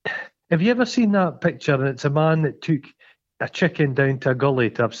 Have you ever seen that picture? And it's a man that took a chicken down to a gully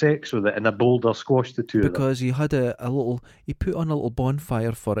to have sex with it, and a boulder squashed the two of them. Because he had he put on a little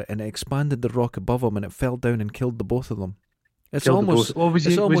bonfire for it, and it expanded the rock above him, and it fell down and killed the both of them. It's almost. Was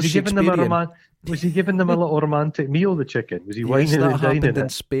he giving them Was he giving them a little romantic meal? The chicken, was he whining and dining in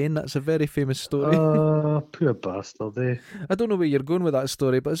Spain? That's a very famous story. Oh, poor bastard! Eh? I don't know where you're going with that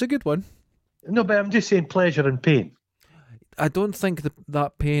story, but it's a good one. No, but I'm just saying pleasure and pain. I don't think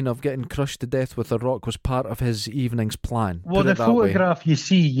that pain of getting crushed to death with a rock was part of his evening's plan. Well, the photograph you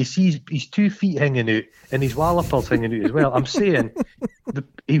see his 2 feet hanging out and his wallopers hanging out as well. I'm saying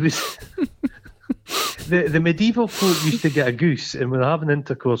he was. The medieval folk used to get a goose, and when they're having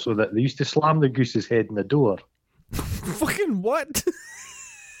intercourse with it, they used to slam the goose's head in the door. Fucking what?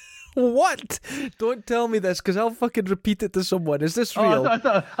 What? Don't tell me this, because I'll fucking repeat it to someone. Is this real?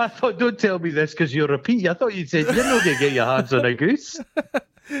 I thought, don't tell me this, because you're repeating. I thought you said you're not going to get your hands on a goose.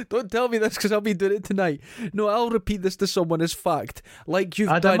 Don't tell me this, because I'll be doing it tonight. No, I'll repeat this to someone as fact, like you've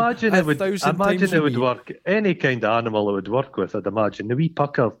done imagine a thousand times. Imagine it would work. Any kind of animal it would work with, I'd imagine. The wee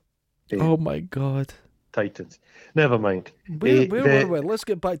pucker. Oh my God. Titans. Never mind. Where were we? Let's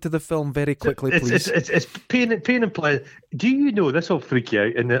get back to the film very quickly, please. It's pain and pleasure. Do you know, this will freak you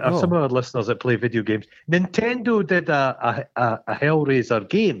out, and some of our listeners that play video games, Nintendo did a Hellraiser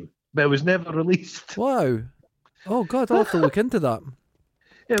game, but it was never released. Wow. Oh God, I'll have to look into that.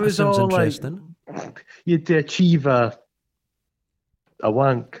 It was sounds all interesting. You had to achieve a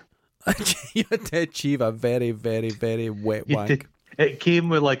wank. You had to achieve a very, very, very wet wank. It came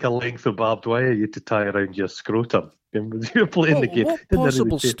with like a length of barbed wire you had to tie around your scrotum. You're playing the game. What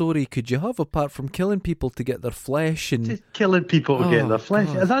possible story could you have apart from killing people to get their flesh and just killing people to get their flesh?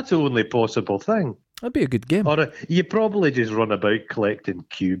 God. That's the only possible thing. That'd be a good game. Or you probably just run about collecting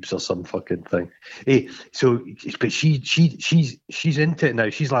cubes or some fucking thing. But she's into it now.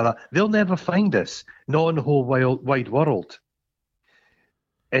 She's like that. They'll never find us. Not in the whole wide world.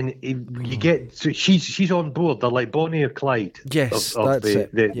 And you get so she's on board. They're like Bonnie or Clyde. Yes, that's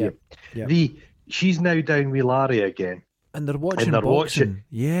it. She's now down with Larry again. And they're watching boxing.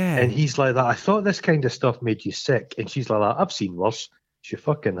 Yeah. And he's like that. I thought this kind of stuff made you sick. And she's like that. I've seen worse. She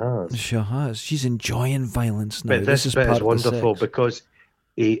fucking has. She has. She's enjoying violence now. But this bit is wonderful because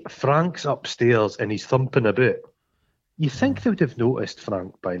Frank's upstairs and he's thumping about. You think they would have noticed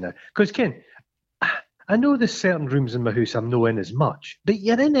Frank by now. Because, Ken, I know there's certain rooms in my house I'm not in as much, but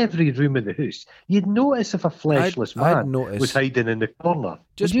you're in every room in the house. You'd notice if a fleshless man was hiding in the corner.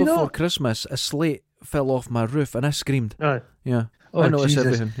 Just before Christmas, a slate fell off my roof and I screamed. Yeah. I noticed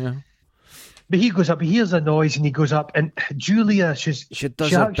everything, yeah. But he goes up, he hears a noise and he goes up, and Julia, she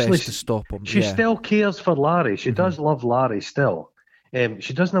does her best to stop him. She still cares for Larry. She does love Larry still.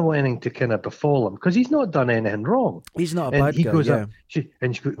 She doesn't want anything to kind of befall him because he's not done anything wrong. He's not a bad guy. Goes up, she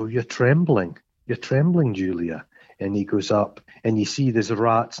goes, "Oh, you're trembling, Julia." And he goes up, and you see there's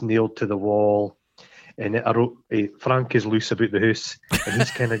rats nailed to the wall. And Frank is loose about the house, and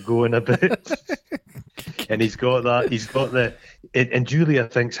he's kind of going about. And he's got the. And Julia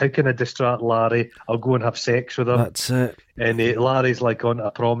thinks, how can I distract Larry? I'll go and have sex with him. That's it. And Larry's like, on a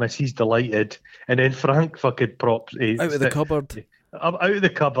promise. He's delighted. And then Frank fucking props out of the cupboard. Out of the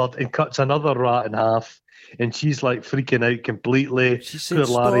cupboard and cuts another rat in half. And she's like freaking out completely. She said,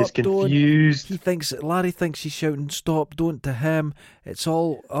 Larry's confused. Larry thinks she's shouting, "Stop, don't," to him. It's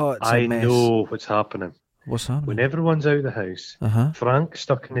all, it's a mess. I know what's happening. What's happening? When everyone's out of the house, Frank's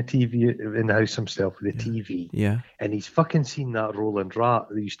stuck in the TV in the house himself with the TV. Yeah. And he's fucking seen that Roland rat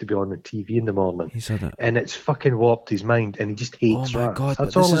that used to be on the TV in the morning. He said it. And it's fucking warped his mind and he just hates rats. Oh my God,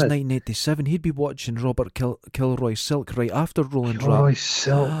 That's this is 1987. He'd be watching Robert Kilroy Silk right after Roland Rat. Kilroy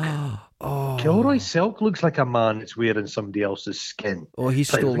Silk. Kilroy Silk looks like a man that's wearing somebody else's skin. Oh, he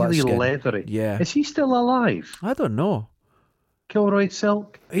stole that skin. Really leathery. Yeah. Is he still alive? I don't know. Kilroy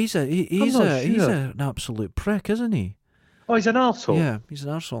Silk? He's an absolute prick, isn't he? Oh, he's an arsehole? Yeah, he's an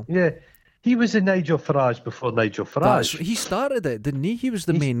arsehole. Yeah. He was in Nigel Farage before Nigel Farage. He started it, didn't he? He was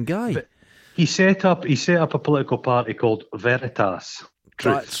the main guy. He set up a political party called Veritas.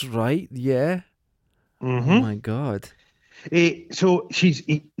 Truth. That's right, yeah. Mm-hmm. Oh my God. So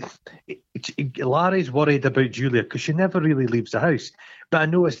Larry's worried about Julia because she never really leaves the house. But I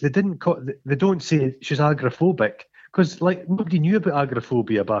noticed they don't say she's agoraphobic because like nobody knew about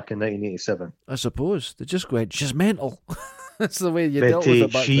agoraphobia back in 1987. I suppose they just went, she's mental. That's the way you dealt with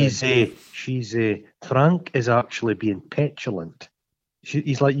it back then. Frank is actually being petulant.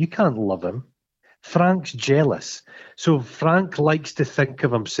 He's like, you can't love him. Frank's jealous. So Frank likes to think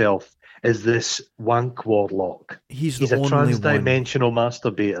of himself as this wank warlock. He's a trans-dimensional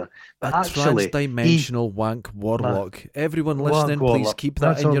masturbator. Trans-dimensional wank warlock. Everyone listening, please keep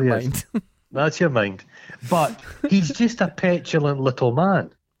that in your mind. That's your mind. But he's just a petulant little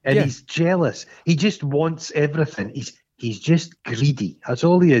man. And he's jealous. He just wants everything. He's just greedy. That's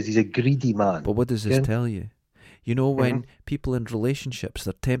all he is. He's a greedy man. But what does this tell you? You know, when people in relationships,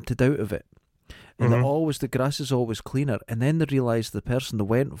 they're tempted out of it. And the grass is always cleaner. And then they realise the person they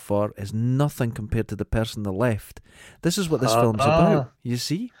went for is nothing compared to the person they left. This is what this film's about. You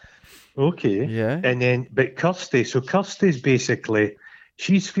see? Okay. Yeah. And then, but Kirsty's basically,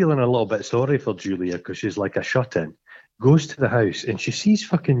 she's feeling a little bit sorry for Julia because she's like a shut-in. Goes to the house and she sees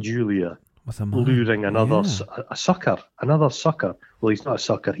fucking Julia luring another sucker. Well, he's not a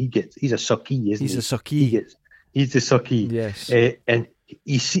sucker. He's a sucky, isn't he? He's a sucky. He's the sucky. Yes. And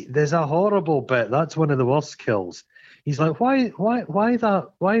you see, there's a horrible bit. That's one of the worst kills. He's like, why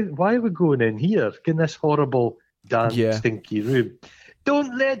are we going in here in this horrible, damn, stinky room?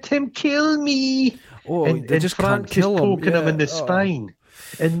 Don't let him kill me. Oh, and just Frank's can't kill just poking him in the Oh. spine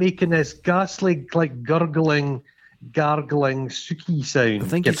and making this ghastly, like gargling, suki sound. I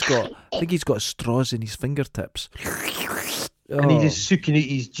think he's got straws in his fingertips. And he's just sucking out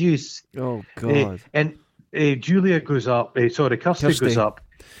his juice. Oh God! Julia goes up. Kirsty goes up,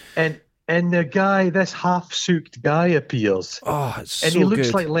 and the guy, this half-soaked guy, appears. Oh, it's and so he looks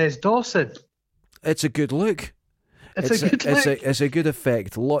good. like Les Dawson. It's a good look. It's a good look. It's a good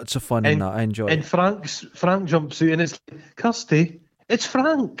effect. Lots of fun in that. I enjoy. And Frank jumps out, and it's like, Kirsty, it's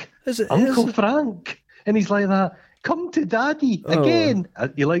Frank. Uncle Frank, and he's like that. Come to Daddy again.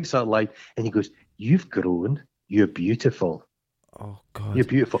 He likes that line, and he goes, "You've grown. You're beautiful." Oh God, you're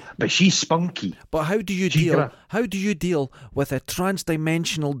beautiful, but she's spunky. But how do you deal with a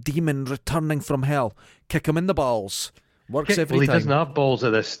trans-dimensional demon returning from hell? Kick him in the balls. Works every time. Well, he time. doesn't have balls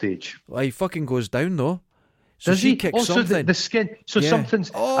at this stage. Well, he fucking goes down, though. So Does she he? kicks something. The skin. So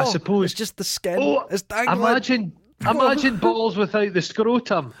something's, I suppose... it's just the skin. It's dangling. Imagine balls without the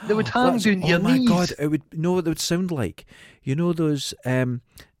scrotum. They would hang down to your knees. Oh, my God. It would... You know what they would sound like? You know those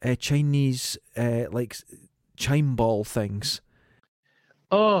Chinese, like, chime ball things?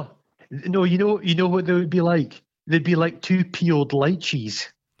 Oh, no, you know what they would be like? They'd be like two peeled lychees.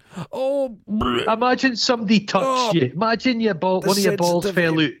 Oh, imagine somebody touched you. Imagine one of your balls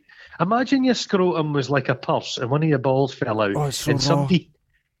fell out. Imagine your scrotum was like a purse and one of your balls fell out. Oh, it's so and raw.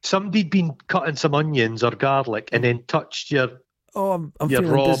 somebody'd been cutting some onions or garlic and then touched your I'm your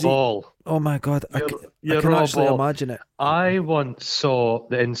raw dizzy. Ball. Oh my God, I can actually imagine it. I once saw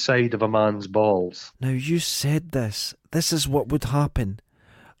the inside of a man's balls. Now you said this. This is what would happen.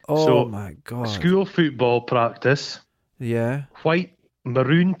 Oh my God. School football practice. Yeah. White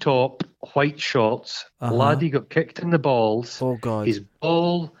maroon top, white shorts. Laddie got kicked in the balls. Oh God. His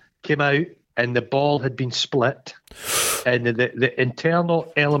ball came out and the ball had been split and the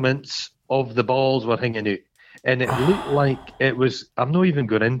internal elements of the balls were hanging out. And it looked like it was... I'm not even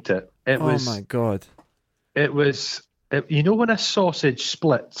going into it. Oh my God. It was... you know when a sausage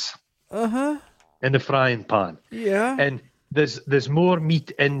splits? In the frying pan? Yeah. And there's more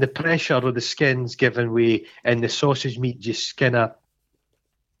meat in the pressure of the skin's giving way and the sausage meat just kind of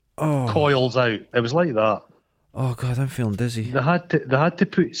coils out. It was like that. Oh God, I'm feeling dizzy. They had to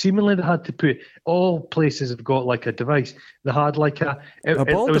put... All places have got like a device. They had like a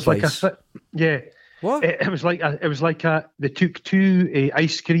ball device? Like yeah. What? It was like they took two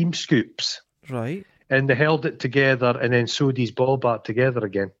ice cream scoops. Right. And they held it together and then sewed his ball back together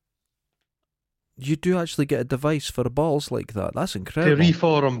again. You do actually get a device for balls like that. That's incredible. To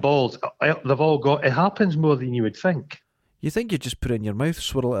reform balls. They've all got... It happens more than you would think. You think you just put it in your mouth,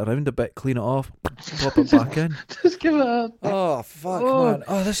 swirl it around a bit, clean it off, pop it back in. Just give it a... Oh, fuck, man.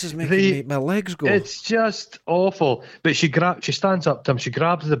 Oh, this is making my legs go. It's just awful. But she stands up to him, she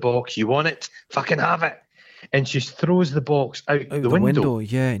grabs the box, you want it? Fucking have it. And she throws the box out the window.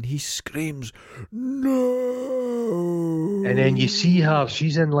 Yeah, and he screams, no! And then you see her,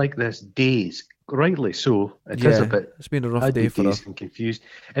 she's in like this daze. Rightly so. It is a bit... It's been a rough day for her. And confused.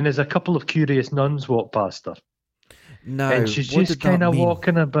 And there's a couple of curious nuns walk past her. No, and she's just kind of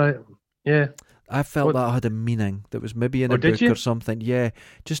walking about. Yeah. I felt that had a meaning. That was maybe in a book or something. Yeah.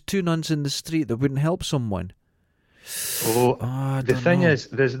 Just two nuns in the street that wouldn't help someone. The thing is,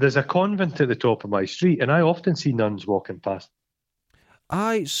 there's a convent at the top of my street, and I often see nuns walking past.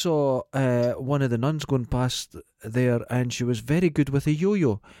 I saw one of the nuns going past there, and she was very good with a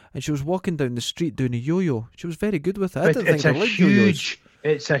yo-yo. And she was walking down the street doing a yo-yo. She was very good with it. I didn't think I liked yo-yos.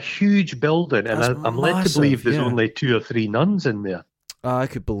 It's a huge building, and I'm led to believe there's only 2 or 3 nuns in there. I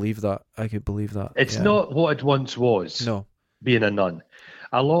could believe that. It's not what it once was. No, being a nun.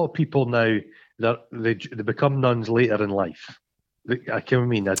 A lot of people now they become nuns later in life. I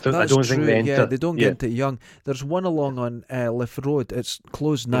mean, I don't think they enter. Yeah, they don't get into it young. There's one along on Liff Road. It's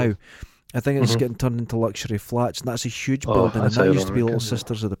closed now. I think it's getting turned into luxury flats, and that's a huge building. And that used to be Little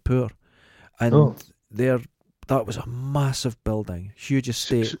Sisters of the Poor, and that was a massive building, huge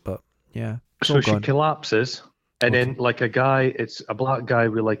estate. But yeah, so she collapses, and then like a guy, it's a black guy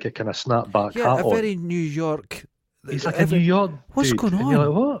with like a kind of snapback hat on. Yeah, a very New York. He's like a New York. What's going on? And you're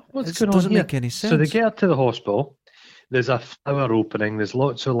like, what's going on? Doesn't make any sense. So they get her to the hospital. There's a flower opening. There's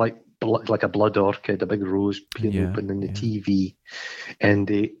lots of like a blood orchid, a big rose peel open in the TV,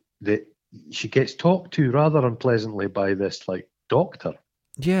 and she gets talked to rather unpleasantly by this like doctor.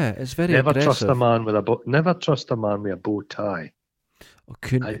 Yeah, it's very never aggressive. trust a man with a bow tie.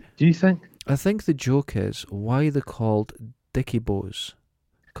 Do you think? I think the joke is why they're called dicky bows,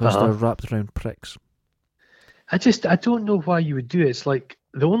 because they're wrapped around pricks. I don't know why you would do it. It's like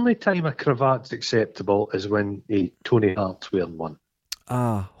the only time a cravat's acceptable is when Tony Hart's wearing one.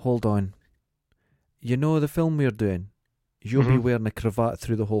 Hold on. You know the film we're doing? You'll be wearing a cravat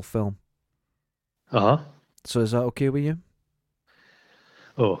through the whole film. So is that okay with you?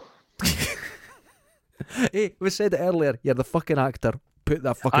 Oh. Hey, we said it earlier. You're the fucking actor. Put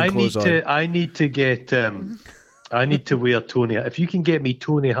that fucking clothes on. I need to get... I need to wear Tony... If you can get me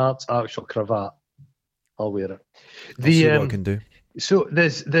Tony Hart's actual cravat, I'll wear it. I'll see what I can do. So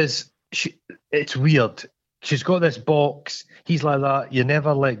it's weird. She's got this box. He's like that. You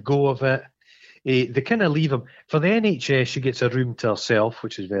never let go of it. They kind of leave him. For the NHS, she gets a room to herself,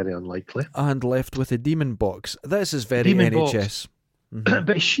 which is very unlikely. And left with a demon box. This is very NHS.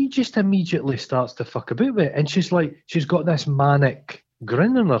 But she just immediately starts to fuck about with it. And she's got this manic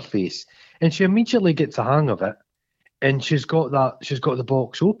grin on her face. And she immediately gets a hang of it. And she's got the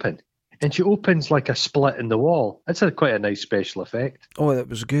box open. and she opens like a split in the wall. It's quite a nice special effect. Oh, that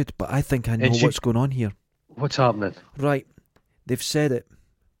was good, but I think I know what's going on here. What's happening? Right, they've said it.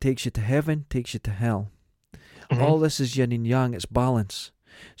 Takes you to heaven, takes you to hell. All this is yin and yang, it's balance.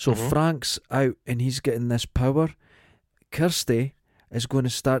 So Frank's out and he's getting this power. Kirsty is going to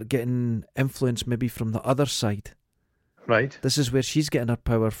start getting influence maybe from the other side. Right. This is where she's getting her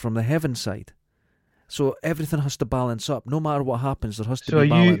power from the heaven side. So everything has to balance up. No matter what happens, there has to be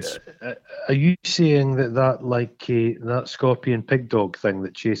balance. Are you saying that scorpion pig dog thing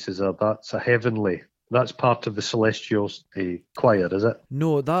that chases her, that's a heavenly... That's part of the celestial choir, is it?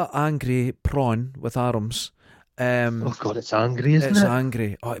 No, that angry prawn with arms. Oh God, it's angry, isn't it? It's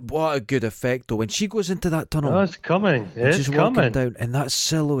angry. Oh, what a good effect, though. When she goes into that tunnel. Oh, it's coming. It's coming. Walking down, and that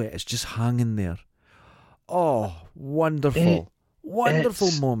silhouette is just hanging there. Oh, wonderful.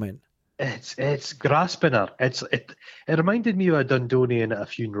 Wonderful moment. It's grasping her. It reminded me of a Dundonian at a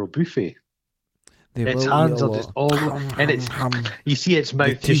funeral buffet. Its hands are just all, and it's you see its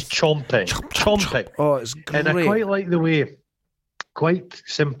mouth just chomping. Oh, it's great. And I quite like the way, quite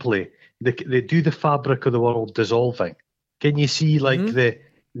simply, they do the fabric of the world dissolving. Can you see like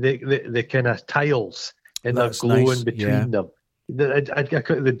the kind of tiles and they're glowing between them?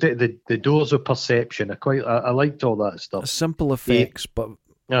 The doors of perception. I liked all that stuff. Simple effects, but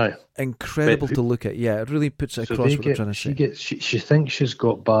incredible to look at. Yeah, it really puts it across what they're trying to say. She thinks she's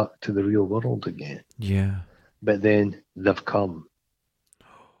got back to the real world again. Yeah, but then they've come.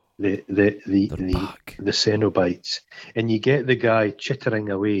 The Cenobites, and you get the guy chittering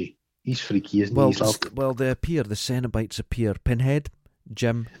away. He's freaky, isn't he? Well, they appear. The Cenobites appear. Pinhead,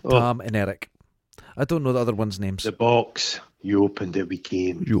 Jim, Tom, and Eric. I don't know the other one's names. The box. You opened it, we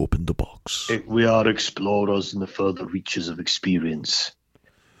came. You opened the box. We are explorers in the further reaches of experience.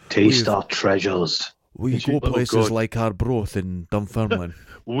 Taste our treasures. We go places like Arbroath in Dunfermline.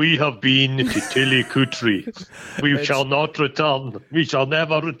 We have been to Tillycootry. We shall not return. We shall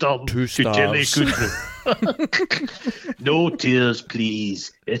never return to Tillycootry. No tears,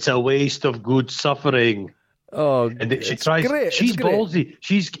 please. It's a waste of good suffering. Oh, and she tries. Great. She's ballsy.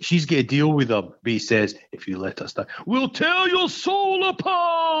 She's got to deal with him. But he says, "If you let us die, we'll tear your soul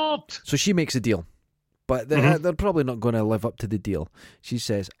apart." So she makes a deal, but they're probably not going to live up to the deal. She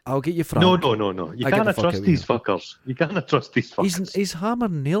says, "I'll get you Frank." No. You can't trust these fuckers. You can't trust these fuckers. He's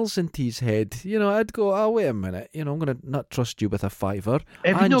hammering nails into his head. You know, I'd go, "Oh, wait a minute. You know, I'm going to not trust you with a fiver."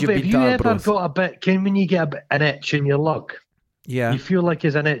 Have you ever got a bit? When you get an itch in your lug? Yeah. You feel like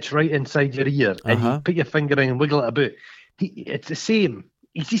there's an itch right inside your ear, and you put your finger in and wiggle it about. It's the same.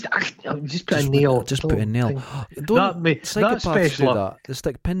 He's just put a nail. Just put a nail. Don't psychopaths do that? They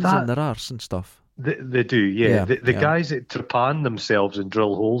stick pins in their arse and stuff. They do, yeah. The guys that trepan themselves and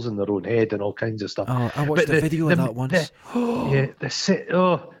drill holes in their own head and all kinds of stuff. Oh, I watched a video of that once. The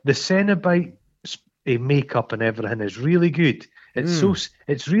Cenobite makeup and everything is really good.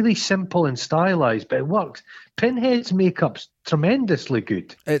 It's really simple and stylized, but it works. Pinhead's makeup's tremendously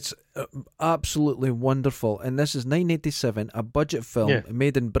good. It's absolutely wonderful, and this is 1987, a budget film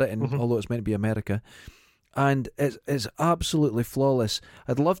made in Britain, although it's meant to be America, and it's absolutely flawless.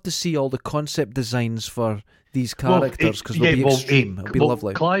 I'd love to see all the concept designs for these characters because they'll be extreme. It'll be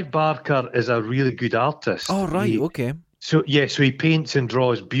lovely. Clive Barker is a really good artist. Oh, right, okay. So he paints and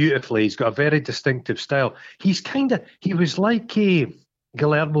draws beautifully. He's got a very distinctive style. He was like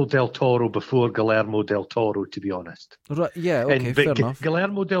Guillermo del Toro before Guillermo del Toro, to be honest. Right, yeah, okay, fair enough.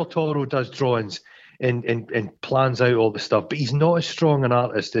 Guillermo del Toro does drawings and plans out all the stuff, but he's not as strong an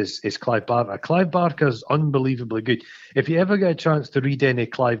artist as Clive Barker. Clive Barker's unbelievably good. If you ever get a chance to read any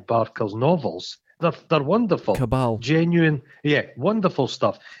Clive Barker's novels, they're wonderful. Cabal. Genuine, wonderful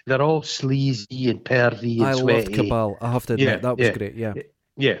stuff. They're all sleazy and pervy and sweaty. I loved Cabal, I have to admit. That was great, yeah.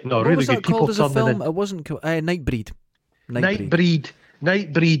 Yeah, no, what really was good. That called as a film? It wasn't... Nightbreed.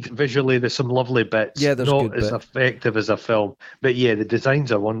 Nightbreed, visually, there's some lovely bits. Yeah, there's not as effective as a film, but the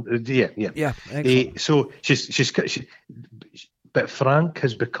designs are one. Yeah. Excellent. So but Frank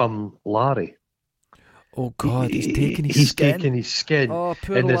has become Larry. Oh God, he's taking his skin. Taking his skin. Oh,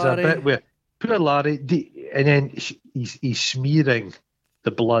 poor and there's Larry. a bit where poor Larry, and then he's smearing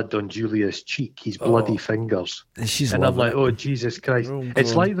the blood on Julia's cheek, his bloody fingers. And I'm like, oh Jesus Christ!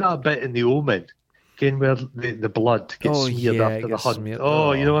 It's like that bit in The Omen. Where the blood gets smeared after the hunt. You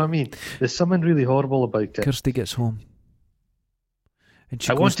know what I mean? There's something really horrible about it. Kirsty gets home. And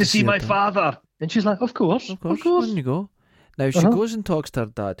I want to see my father. And she's like, of course. On you go. Now, she goes and talks to her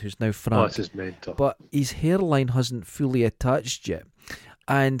dad, who's now Frank. This is mental. But his hairline hasn't fully attached yet.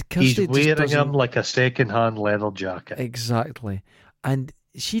 And Kirsty He's wearing him like a second-hand leather jacket. Exactly. And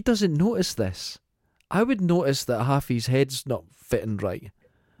she doesn't notice this. I would notice that half his head's not fitting right.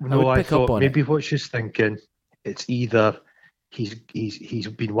 No, I thought maybe what she's thinking, it's either he's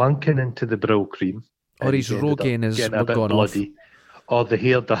been wanking into the Brill cream, or he's Rogaine is getting a bit bloody, or the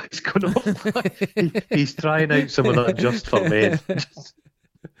hair dye's gone off. He's trying out some of that just for men.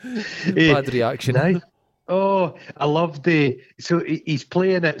 Bad reaction. Oh, I love so he's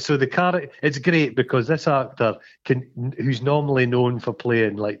playing it. So the character, it's great because this actor who's normally known for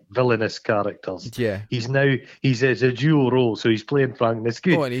playing like villainous characters. Yeah. He's a dual role, so he's playing Frank, and it's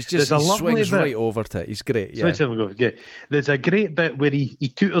good. Oh, and he swings right over to it. He's great. Yeah. There's a great bit where he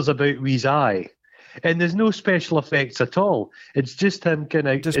tooters about with his eye. And there's no special effects at all. It's just him kind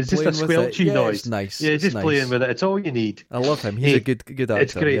of. It's just a squelchy noise. It's nice. Yeah, just playing with it. It's all you need. I love him. He's a good actor.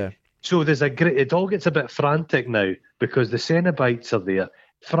 It's great. Yeah. So it all gets a bit frantic now because the Cenobites are there.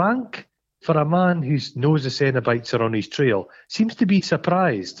 Frank, for a man who knows the Cenobites are on his trail, seems to be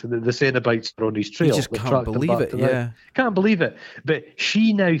surprised that the Cenobites are on his trail. He just can't believe it, Can't believe it. But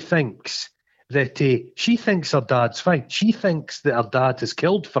she now thinks that she thinks her dad's fine. She thinks that her dad has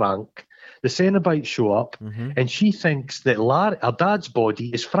killed Frank. The Cenobites show up, and she thinks that her dad's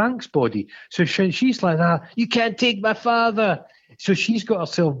body is Frank's body. So she's like, you can't take my father. So she's got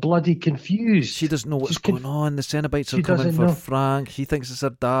herself bloody confused. She doesn't know what's going on. The Cenobites are coming for Frank. She thinks it's her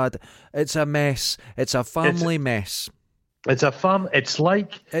dad. It's a mess. It's a family mess. It's a fam. It's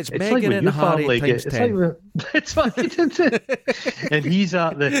like Megan and Harry times 10. It's like, and he's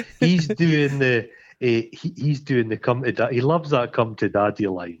doing the come to daddy. He loves that come to daddy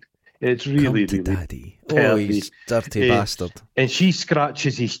line. It's really, come to really daddy. Oh, he's dirty bastard. And she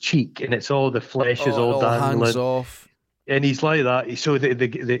scratches his cheek, and it's all the flesh is all dangling. Hangs off. And he's like that. So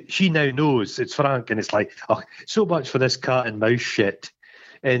she now knows it's Frank, and it's like, oh, so much for this cat and mouse shit.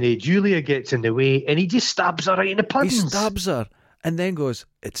 And Julia gets in the way, and he just stabs her right in the puddings. He stabs her, and then goes,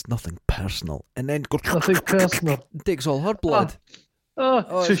 "It's nothing personal," and then goes, nothing personal. Takes all her blood.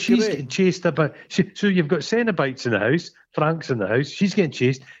 So she's getting chased about. So you've got Cenobites in the house. Frank's in the house. She's getting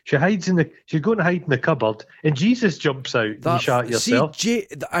chased. She's going to hide in the cupboard, and Jesus jumps out. You shot yourself.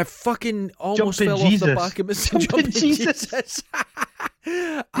 I fucking almost fell off the back of my jumping Jesus.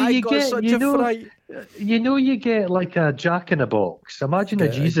 I got such a fright. You get like a Jack in a box. Imagine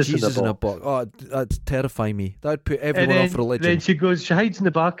a Jesus in a box. Oh, that'd terrify me. That'd put everyone off religion. Then she hides in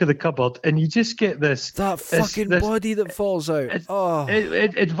the back of the cupboard, and you just get this body that falls out.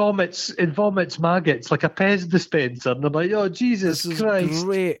 It vomits maggots like a Pez dispenser, and I'm like, oh Jesus Christ! Is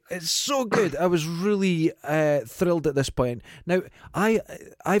great. It's so good. I was really thrilled at this point. Now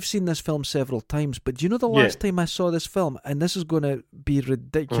I've seen this film several times, but do you know the last time I saw this film? And this is going to be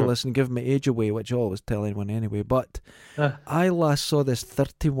ridiculous and give my age away, which I always tell anyone anyway, but I last saw this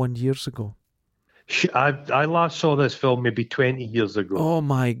 31 years ago. I last saw this film maybe 20 years ago. Oh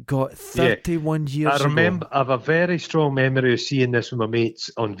my God, 31 years ago. I remember, I have a very strong memory of seeing this with my mates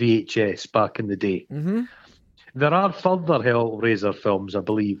on VHS back in the day. Mm-hmm. There are further Hellraiser films, I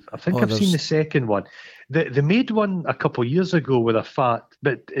believe. I think I've seen the second one. They made one a couple of years ago with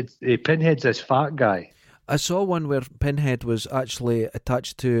Pinhead's this fat guy. I saw one where Pinhead was actually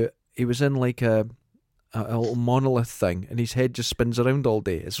attached to. He was in like a little monolith thing, and his head just spins around all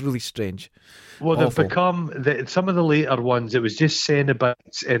day. It's really strange. Well, they've become some of the later ones. It was just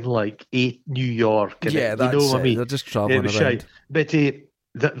Cenobites in like New York. And that's you know what I mean. They're just traveling around. Shy. But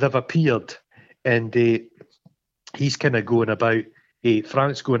they've appeared, and he's kind of going about.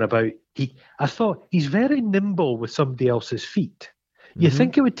 Frank's going about. I thought he's very nimble with somebody else's feet. You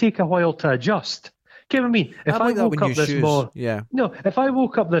think it would take a while to adjust. You know what I mean? If I woke up this morning, if I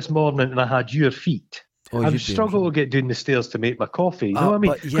woke up this morning and I had your feet, I would struggle to get down the stairs to make my coffee. You know what I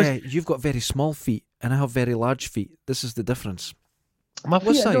mean? But you've got very small feet, and I have very large feet. This is the difference. What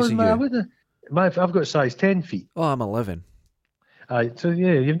size are you? I've got size 10 feet. Oh, I'm 11. So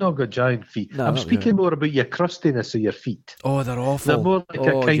you've not got giant feet. No, I'm speaking more about your crustiness of your feet. Oh, they're awful. They're more like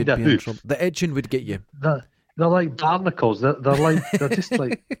a kind of hoof. The edging would get you. They're like barnacles. They're just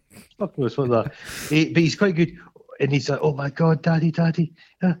like fuck knows what that. But he's quite good, and he's like, "Oh my God, Daddy,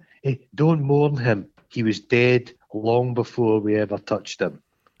 don't mourn him. He was dead long before we ever touched him."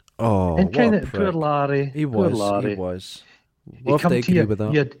 Oh, and kind of poor Larry. He was. You come to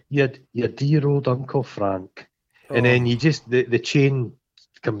your dear old Uncle Frank, and then you just the chain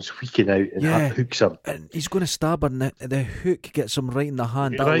comes wheaking out and hooks him. And he's going to stab her, and the hook gets him right in the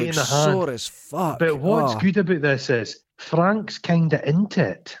hand. That looks sore as fuck. But what's good about this is Frank's kind of into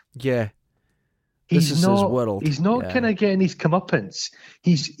it. Yeah. This is his world. He's not kind of getting his comeuppance.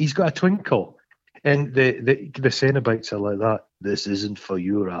 He's got a twinkle. And the Cenobites are like that. This isn't for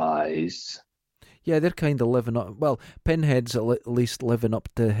your eyes. Yeah, they're kind of living up. Well, Pinhead's at least living up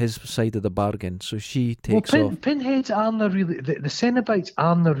to his side of the bargain, so she takes off. Pinheads aren't really the Cenobites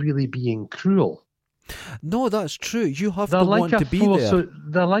aren't really being cruel. No, that's true. You have to want to be there.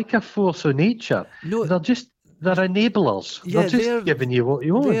 They're like a force of nature. No, they're enablers. Yeah, they're just giving you what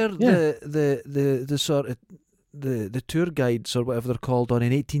you want. They're the sort of the tour guides or whatever they're called on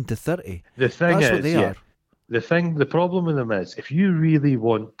in 18 to 30. That's what they are. The problem with them is if you really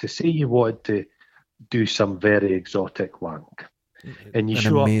want to say you wanted to do some very exotic wank, and you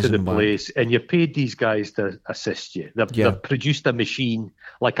show up to the place, and you paid these guys to assist you. They've produced a machine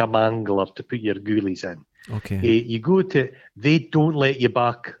like a mangler to put your ghoulies in. Okay. You go to, they don't let you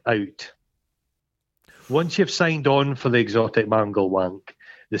back out. Once you've signed on for the exotic mangle wank,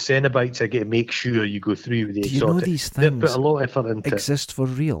 the Cenobites are going to make sure you go through with the exotic. Do you know these things put a lot of effort into exist for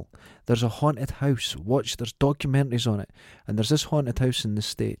real? There's a haunted house. There's documentaries on it, and there's this haunted house in the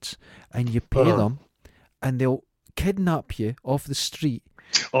States, and you pay them, and they'll kidnap you off the street.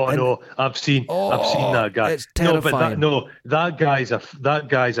 No, I've seen that guy. It's terrifying. That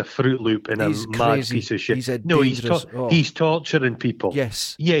guy's a Fruit Loop and he's a mad crazy. Piece of shit. He's dangerous. He's torturing people.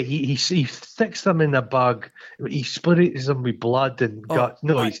 Yes. Yeah, he sticks them in a bag. He splits them with blood and guts.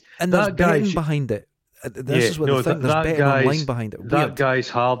 There's betting behind it. This is what the thing. There's betting online behind it. Weird. That guy's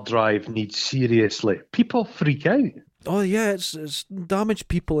hard drive needs seriously. People freak out. Oh yeah, it's damaged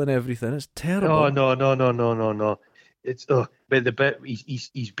people and everything. It's terrible. Oh no. It's but the bit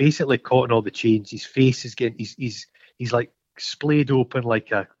he's basically caught in all the chains. His face is getting he's like splayed open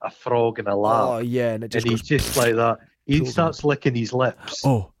like a frog in a lab. Oh yeah, and he's just like that. He starts licking his lips.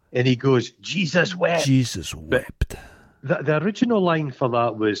 Oh, and he goes, "Jesus wept." Jesus wept. The original line for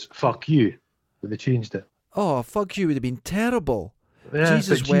that was "fuck you," but they changed it. Oh, fuck you would have been terrible. Yeah,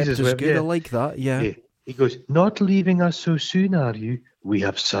 Jesus wept is good. Yeah. I like that. Yeah. He goes, "Not leaving us so soon, are you? We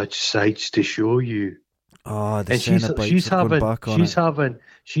have such sights to show you." Oh, the Cenobites are going back on it.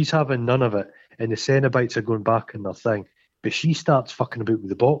 She's having none of it, and the Cenobites are going back on their thing. But she starts fucking about with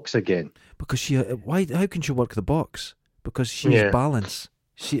the box again. Because how can she work the box? Because she's balance.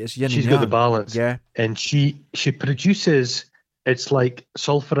 She's got the balance. Yeah. And she produces, it's like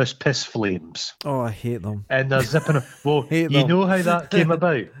sulphurous piss flames. Oh, I hate them. And they're zipping them. Well, you know how that came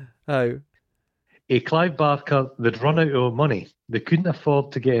about? How? Clive Barker, they'd run out of money. They couldn't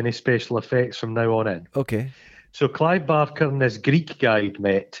afford to get any special effects from now on in. Okay. So Clive Barker and this Greek guy I'd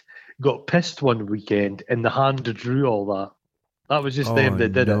met got pissed one weekend and the hand drew all that. That was just them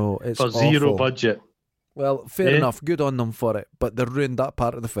that did it for zero budget. Well, fair enough. Good on them for it, but they ruined that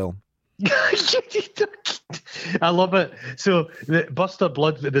part of the film. I love it. So Buster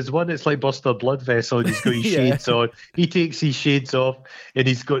Blood, there's one that's like Buster Blood Vessel, and he's got his shades on. He takes his shades off, and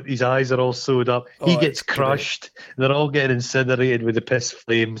he's got his eyes are all sewed up. He gets crushed. Great. They're all getting incinerated with the piss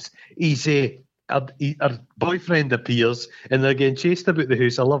flames. Her boyfriend appears, and they're getting chased about the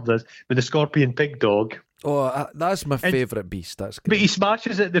house. I love this with the scorpion pig dog. Oh, that's my favourite beast. That's great. But he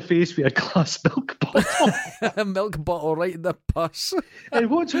smashes it in the face with a glass milk bottle. A milk bottle right in the pus. And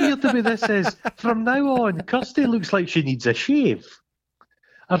what's weird about this is, from now on, Kirsty looks like she needs a shave.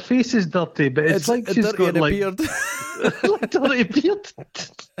 Her face is dirty, but it's like she's got like beard. like dirty beard.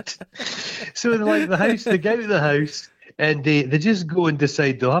 So they get out of the house, and they just go and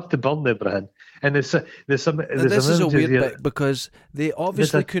decide they'll have to burn everything. And this is a weird bit because they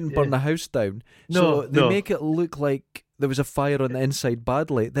obviously couldn't burn the house down. So they make it look like there was a fire on the inside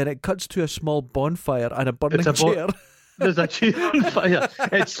badly. Then it cuts to a small bonfire and a burning chair. There's a chair on fire.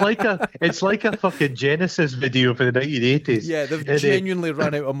 It's like a fucking Genesis video for the 1980s. Yeah, they've genuinely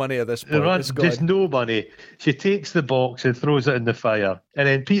run out of money at this point. There's no money. She takes the box and throws it in the fire. And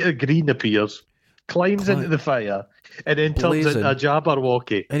then Peter Green appears, climbs into the fire, and then turns into a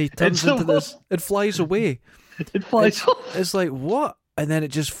Jabberwocky. And he turns into this. It flies away. It flies off. It's like, what? And then it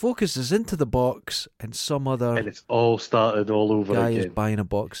just focuses into the box, and some other... And it's all started all over guy again. Is buying a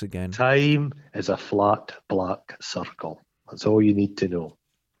box again. Time is a flat black circle. That's all you need to know.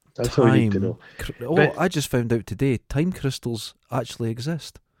 All you need to know. I just found out today, time crystals actually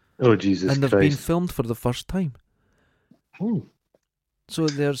exist. Oh, Jesus Christ. And they've been filmed for the first time. So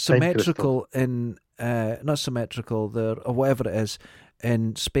they're symmetrical in... not symmetrical, they're or whatever it is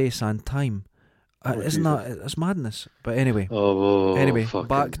in space and time. Isn't that it's madness? But anyway,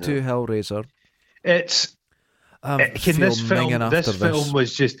 back to Hellraiser. This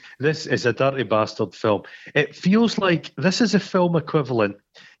is a dirty bastard film. It feels like this is a film equivalent.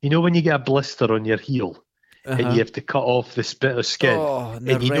 You know when you get a blister on your heel and you have to cut off this bit of skin,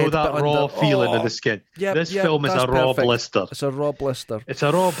 and you know that raw feeling of the skin. This film is a raw blister. It's a raw blister. It's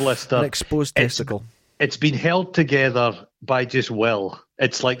a raw blister. An exposed testicle. It's been held together by just will.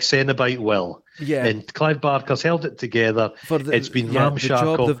 It's like Cenobite will. Yeah. And Clive Barker's held it together. It's been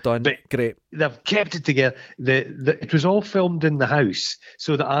ramshackle. The job they've done, great. They've kept it together. It was all filmed in the house,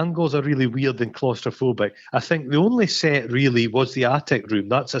 so the angles are really weird and claustrophobic. I think the only set really was the attic room.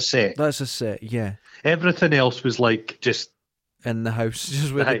 That's a set. That's a set, yeah. Everything else was like just in the house.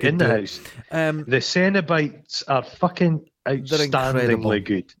 Just in the house. The Cenobites are fucking outstandingly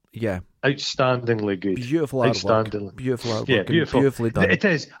good. Yeah. Outstandingly good. Beautiful artwork. Beautiful artwork. Yeah, beautiful. Beautifully done. It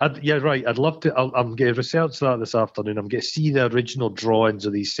is. You're right. I'd love to. I'm going to research that this afternoon. I'm going to see the original drawings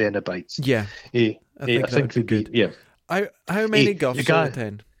of these Cenobites. Yeah. I think they'd be good. Yeah. How many guffs out of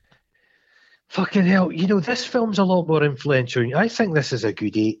 10? Fucking hell. This film's a lot more influential. I think this is a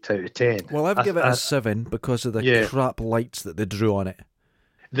good 8 out of 10. Well, I've given it a 7 because of the crap lights that they drew on it.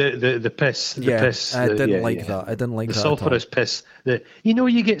 The piss. The piss. I didn't like that. I didn't like the that. The sulphurous piss.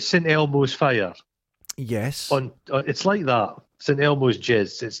 You get St. Elmo's fire. Yes. It's like that. St. Elmo's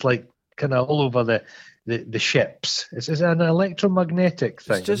jizz. It's like kind of all over the ships. It's an electromagnetic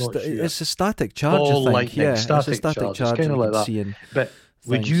thing. It's a static charge. Ball I think. Lightning, yeah, static it's a static charge. It's kind of like that. But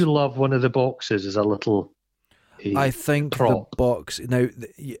would you love one of the boxes as a little? I think prop. The box. Now,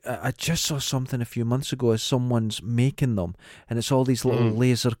 I just saw something a few months ago as someone's making them, and it's all these little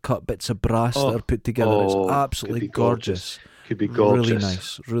laser cut bits of brass that are put together. It's absolutely gorgeous. Could be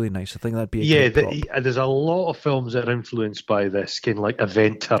gorgeous. Really nice. I think that'd be a great prop. There's a lot of films that are influenced by this, kind of like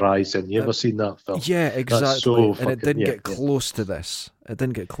Event Horizon. You ever seen that film? Yeah, exactly. And it didn't get close to this. It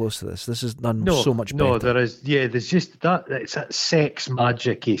didn't get close to this. This is done so much better. No, there is. Yeah, there's just that. It's that sex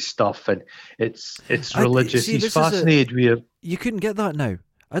magic-y stuff, and it's religious. He's fascinated with. You couldn't get that now.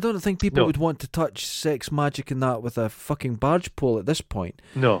 I don't think people would want to touch sex magic and that with a fucking barge pole at this point.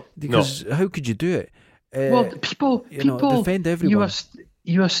 No, because how could you do it? People defend everyone.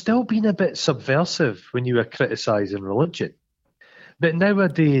 You are still being a bit subversive when you are criticising religion. But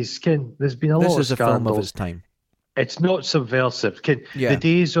nowadays, there's been a lot of scandals. This is a film of its time. It's not subversive. The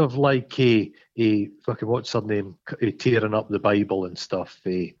days of like a fucking what's her name tearing up the Bible and stuff.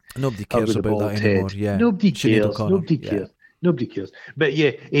 Nobody cares about that anymore. Yeah, nobody cares. Nobody cares. But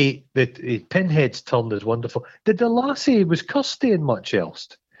the Pinhead's turn is wonderful. Did the lassie was Kirsty in much else?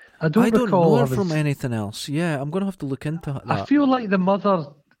 I don't know her from anything else. Yeah, I'm going to have to look into that. I feel like the mother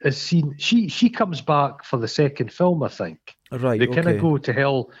is seen. She comes back for the second film, I think. Right. They kind of go to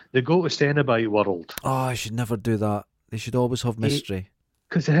hell. They go to Cenobite world. Oh, I should never do that. They should always have mystery.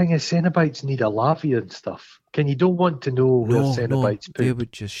 Because the thing is, Cenobites need a lavia and stuff. You don't want to know where Cenobites poop. They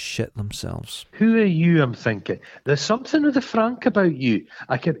would just shit themselves. Who are you? I'm thinking. There's something with the Frank about you.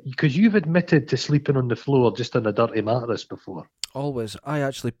 Because you've admitted to sleeping on the floor just on a dirty mattress before. Always. I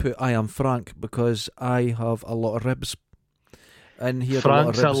actually put I am Frank because I have a lot of ribs. And he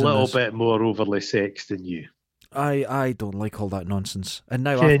Frank's a little bit more overly sexed than you. I don't like all that nonsense. And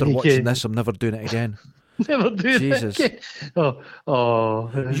now after watching this, I'm never doing it again. Never do Jesus. It again. Oh.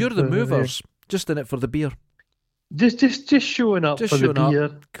 You're the movers. Just in it for the beer. Just showing up for the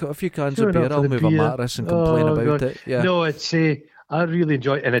beer. Cut a few cans of beer. I'll move a mattress and complain about it. Yeah. No, it's I really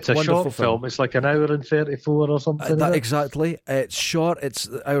enjoy it. And it's a short film. It's like an hour and 34 or something. Exactly. It's short. It's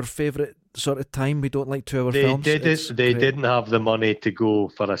our favourite sort of time. We don't like 2 hour films. They didn't have the money to go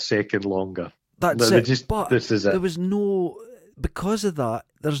for a second longer. That's it. But this is it. There was no, because of that,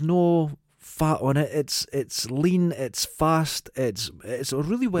 there's no fat on it. It's lean, it's fast, it's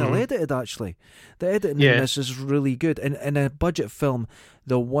really well edited actually. The editing in this is really good. In a budget film,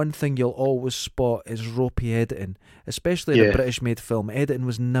 the one thing you'll always spot is ropey editing, especially in a British made film. Editing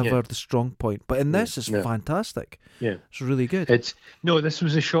was never the strong point, but in this it's fantastic. Yeah, it's really good. This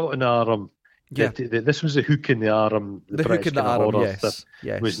was a shot in the arm. Yeah, this was a hook in the arm. The hook in the arm, yes,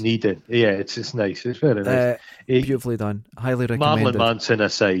 was needed. Yeah, it's nice. It's very nice. Beautifully done. Highly recommended. Marilyn Manson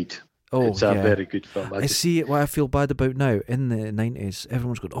aside. It's a very good film. I see what I feel bad about now. In the 90s,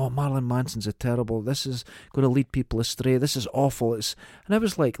 everyone's going, "Oh, Marilyn Manson's a terrible. This is going to lead people astray. This is awful." And I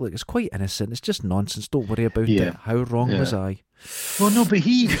was like, "Look, it's quite innocent. It's just nonsense. Don't worry about it." How wrong was I? Well, no, but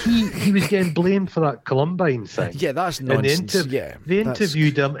he was getting blamed for that Columbine thing. Yeah, that's nonsense. They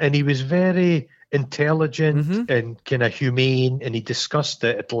interviewed him, and he was very intelligent and kind of humane, and he discussed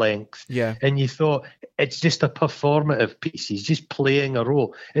it at length. Yeah, and you thought it's just a performative piece. He's just playing a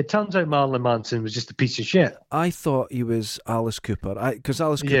role. It turns out Marilyn Manson was just a piece of shit. I thought he was Alice Cooper, because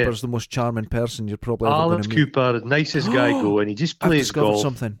Alice Cooper's the most charming person you're probably ever going to meet. Alice Cooper, nicest guy going. He just plays golf. I've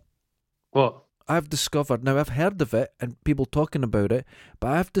discovered something. What? I've discovered, now I've heard of it and people talking about it,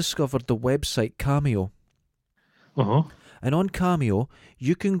 but I've discovered the website Cameo. And on Cameo,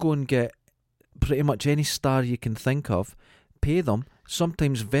 you can go and get pretty much any star you can think of, pay them,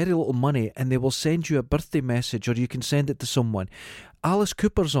 sometimes very little money, and they will send you a birthday message, or you can send it to someone. Alice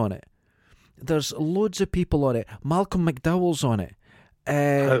Cooper's on it. There's loads of people on it. Malcolm McDowell's on it.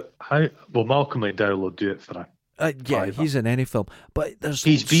 Well, Malcolm McDowell will do it for a yeah, he's in any film. But there's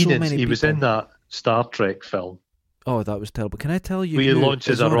many people. He was in that Star Trek film. Oh, that was terrible. Can I tell you? Where he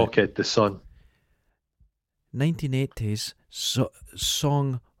launches a rocket, the sun. 1980s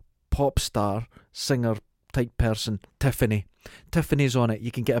song pop star singer type person, Tiffany. Tiffany's on it.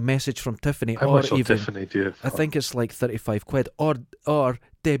 You can get a message from Tiffany. How much will Tiffany do it for? I think it's like £35. Or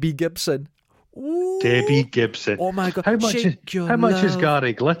Debbie Gibson. Ooh. Debbie Gibson. Oh my God! How much is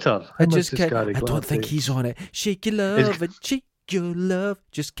Gary Glitter? I don't think he's on it. Shake your love and shake your love.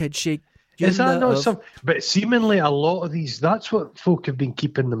 Just can't shake your love. Is that not some? But seemingly a lot of these. That's what folk have been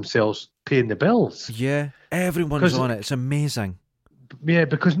keeping themselves paying the bills. Yeah, everyone's on it. It's amazing. Yeah,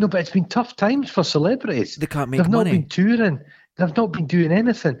 because but it's been tough times for celebrities. They can't make money. They've not been touring. They've not been doing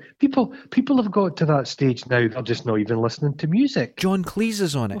anything. People have got to that stage now. They're just not even listening to music. John Cleese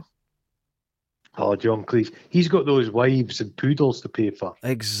is on it. Oh, John Cleese. He's got those wives and poodles to pay for.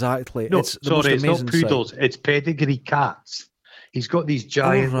 Exactly. No, it's not poodles. Sight. It's pedigree cats. He's got these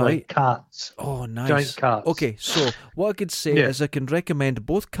giant cats. Oh, nice. Giant cats. Okay, so what I could say is I can recommend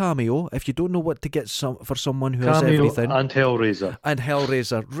both Cameo, if you don't know what to get for someone who has everything. And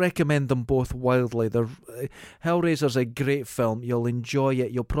Hellraiser. Recommend them both wildly. Hellraiser's a great film. You'll enjoy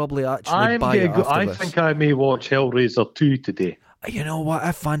it. You'll probably actually buy it after I think I may watch Hellraiser 2 today. You know what?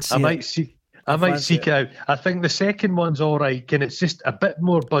 I fancy it. I might seek it out. I think the second one's all right, and it's just a bit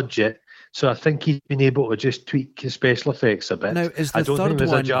more budget. So I think he's been able to just tweak his special effects a bit. Now, I don't think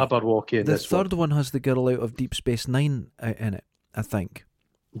there's a Jabberwocky in this one. The third one has the girl out of Deep Space Nine in it, I think.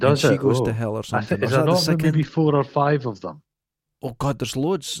 Does it? She goes to hell or something. Is there not maybe 4 or 5 of them? Oh, God, there's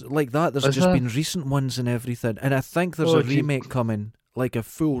loads like that. There's been recent ones and everything. And I think there's a remake coming, like a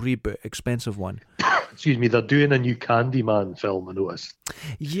full reboot, expensive one. Excuse me, they're doing a new Candyman film, I noticed.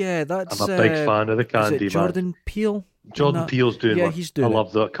 Yeah, that's... I'm a big fan of the Candyman. Is it Jordan Peele? Jordan Peele's doing one. He's doing I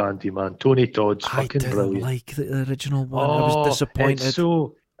love that Candyman. Tony Todd's fucking brilliant. I didn't like the original one. I was disappointed.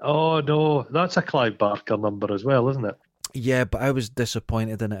 Oh no, that's a Clive Barker number as well, isn't it? Yeah, but I was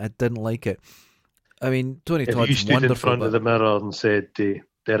disappointed in it. I didn't like it. I mean, Tony Todd's wonderful. If you stood in front of the mirror and said,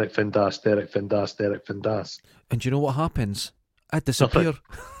 Derek Findas, Derek Findas, Derek Findas. And do you know what happens? I disappear.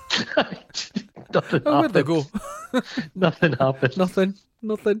 Nothing where'd they go? Nothing happened.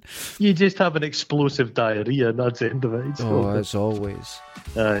 Nothing. You just have an explosive diarrhea, and that's the end of it. As always.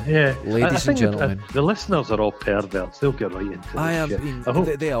 Yeah. Ladies and gentlemen. The listeners are all perverts. They'll get right into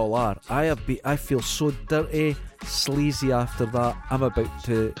it. They all are. I feel so dirty, sleazy after that. I'm about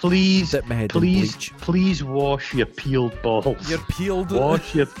to dip my head in bleach. Please wash your peeled balls. Wash your peeled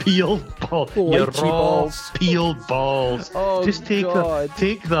balls. Your raw balls. Peeled balls. Oh, just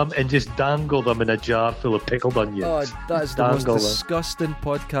take them and just dangle them in a jar full of pickled onions. Oh, that's the most disgusting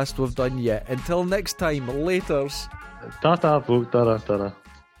podcast we've done yet. Until next time, laters. Ta-ta, folks. Ta-ra, ta-ra.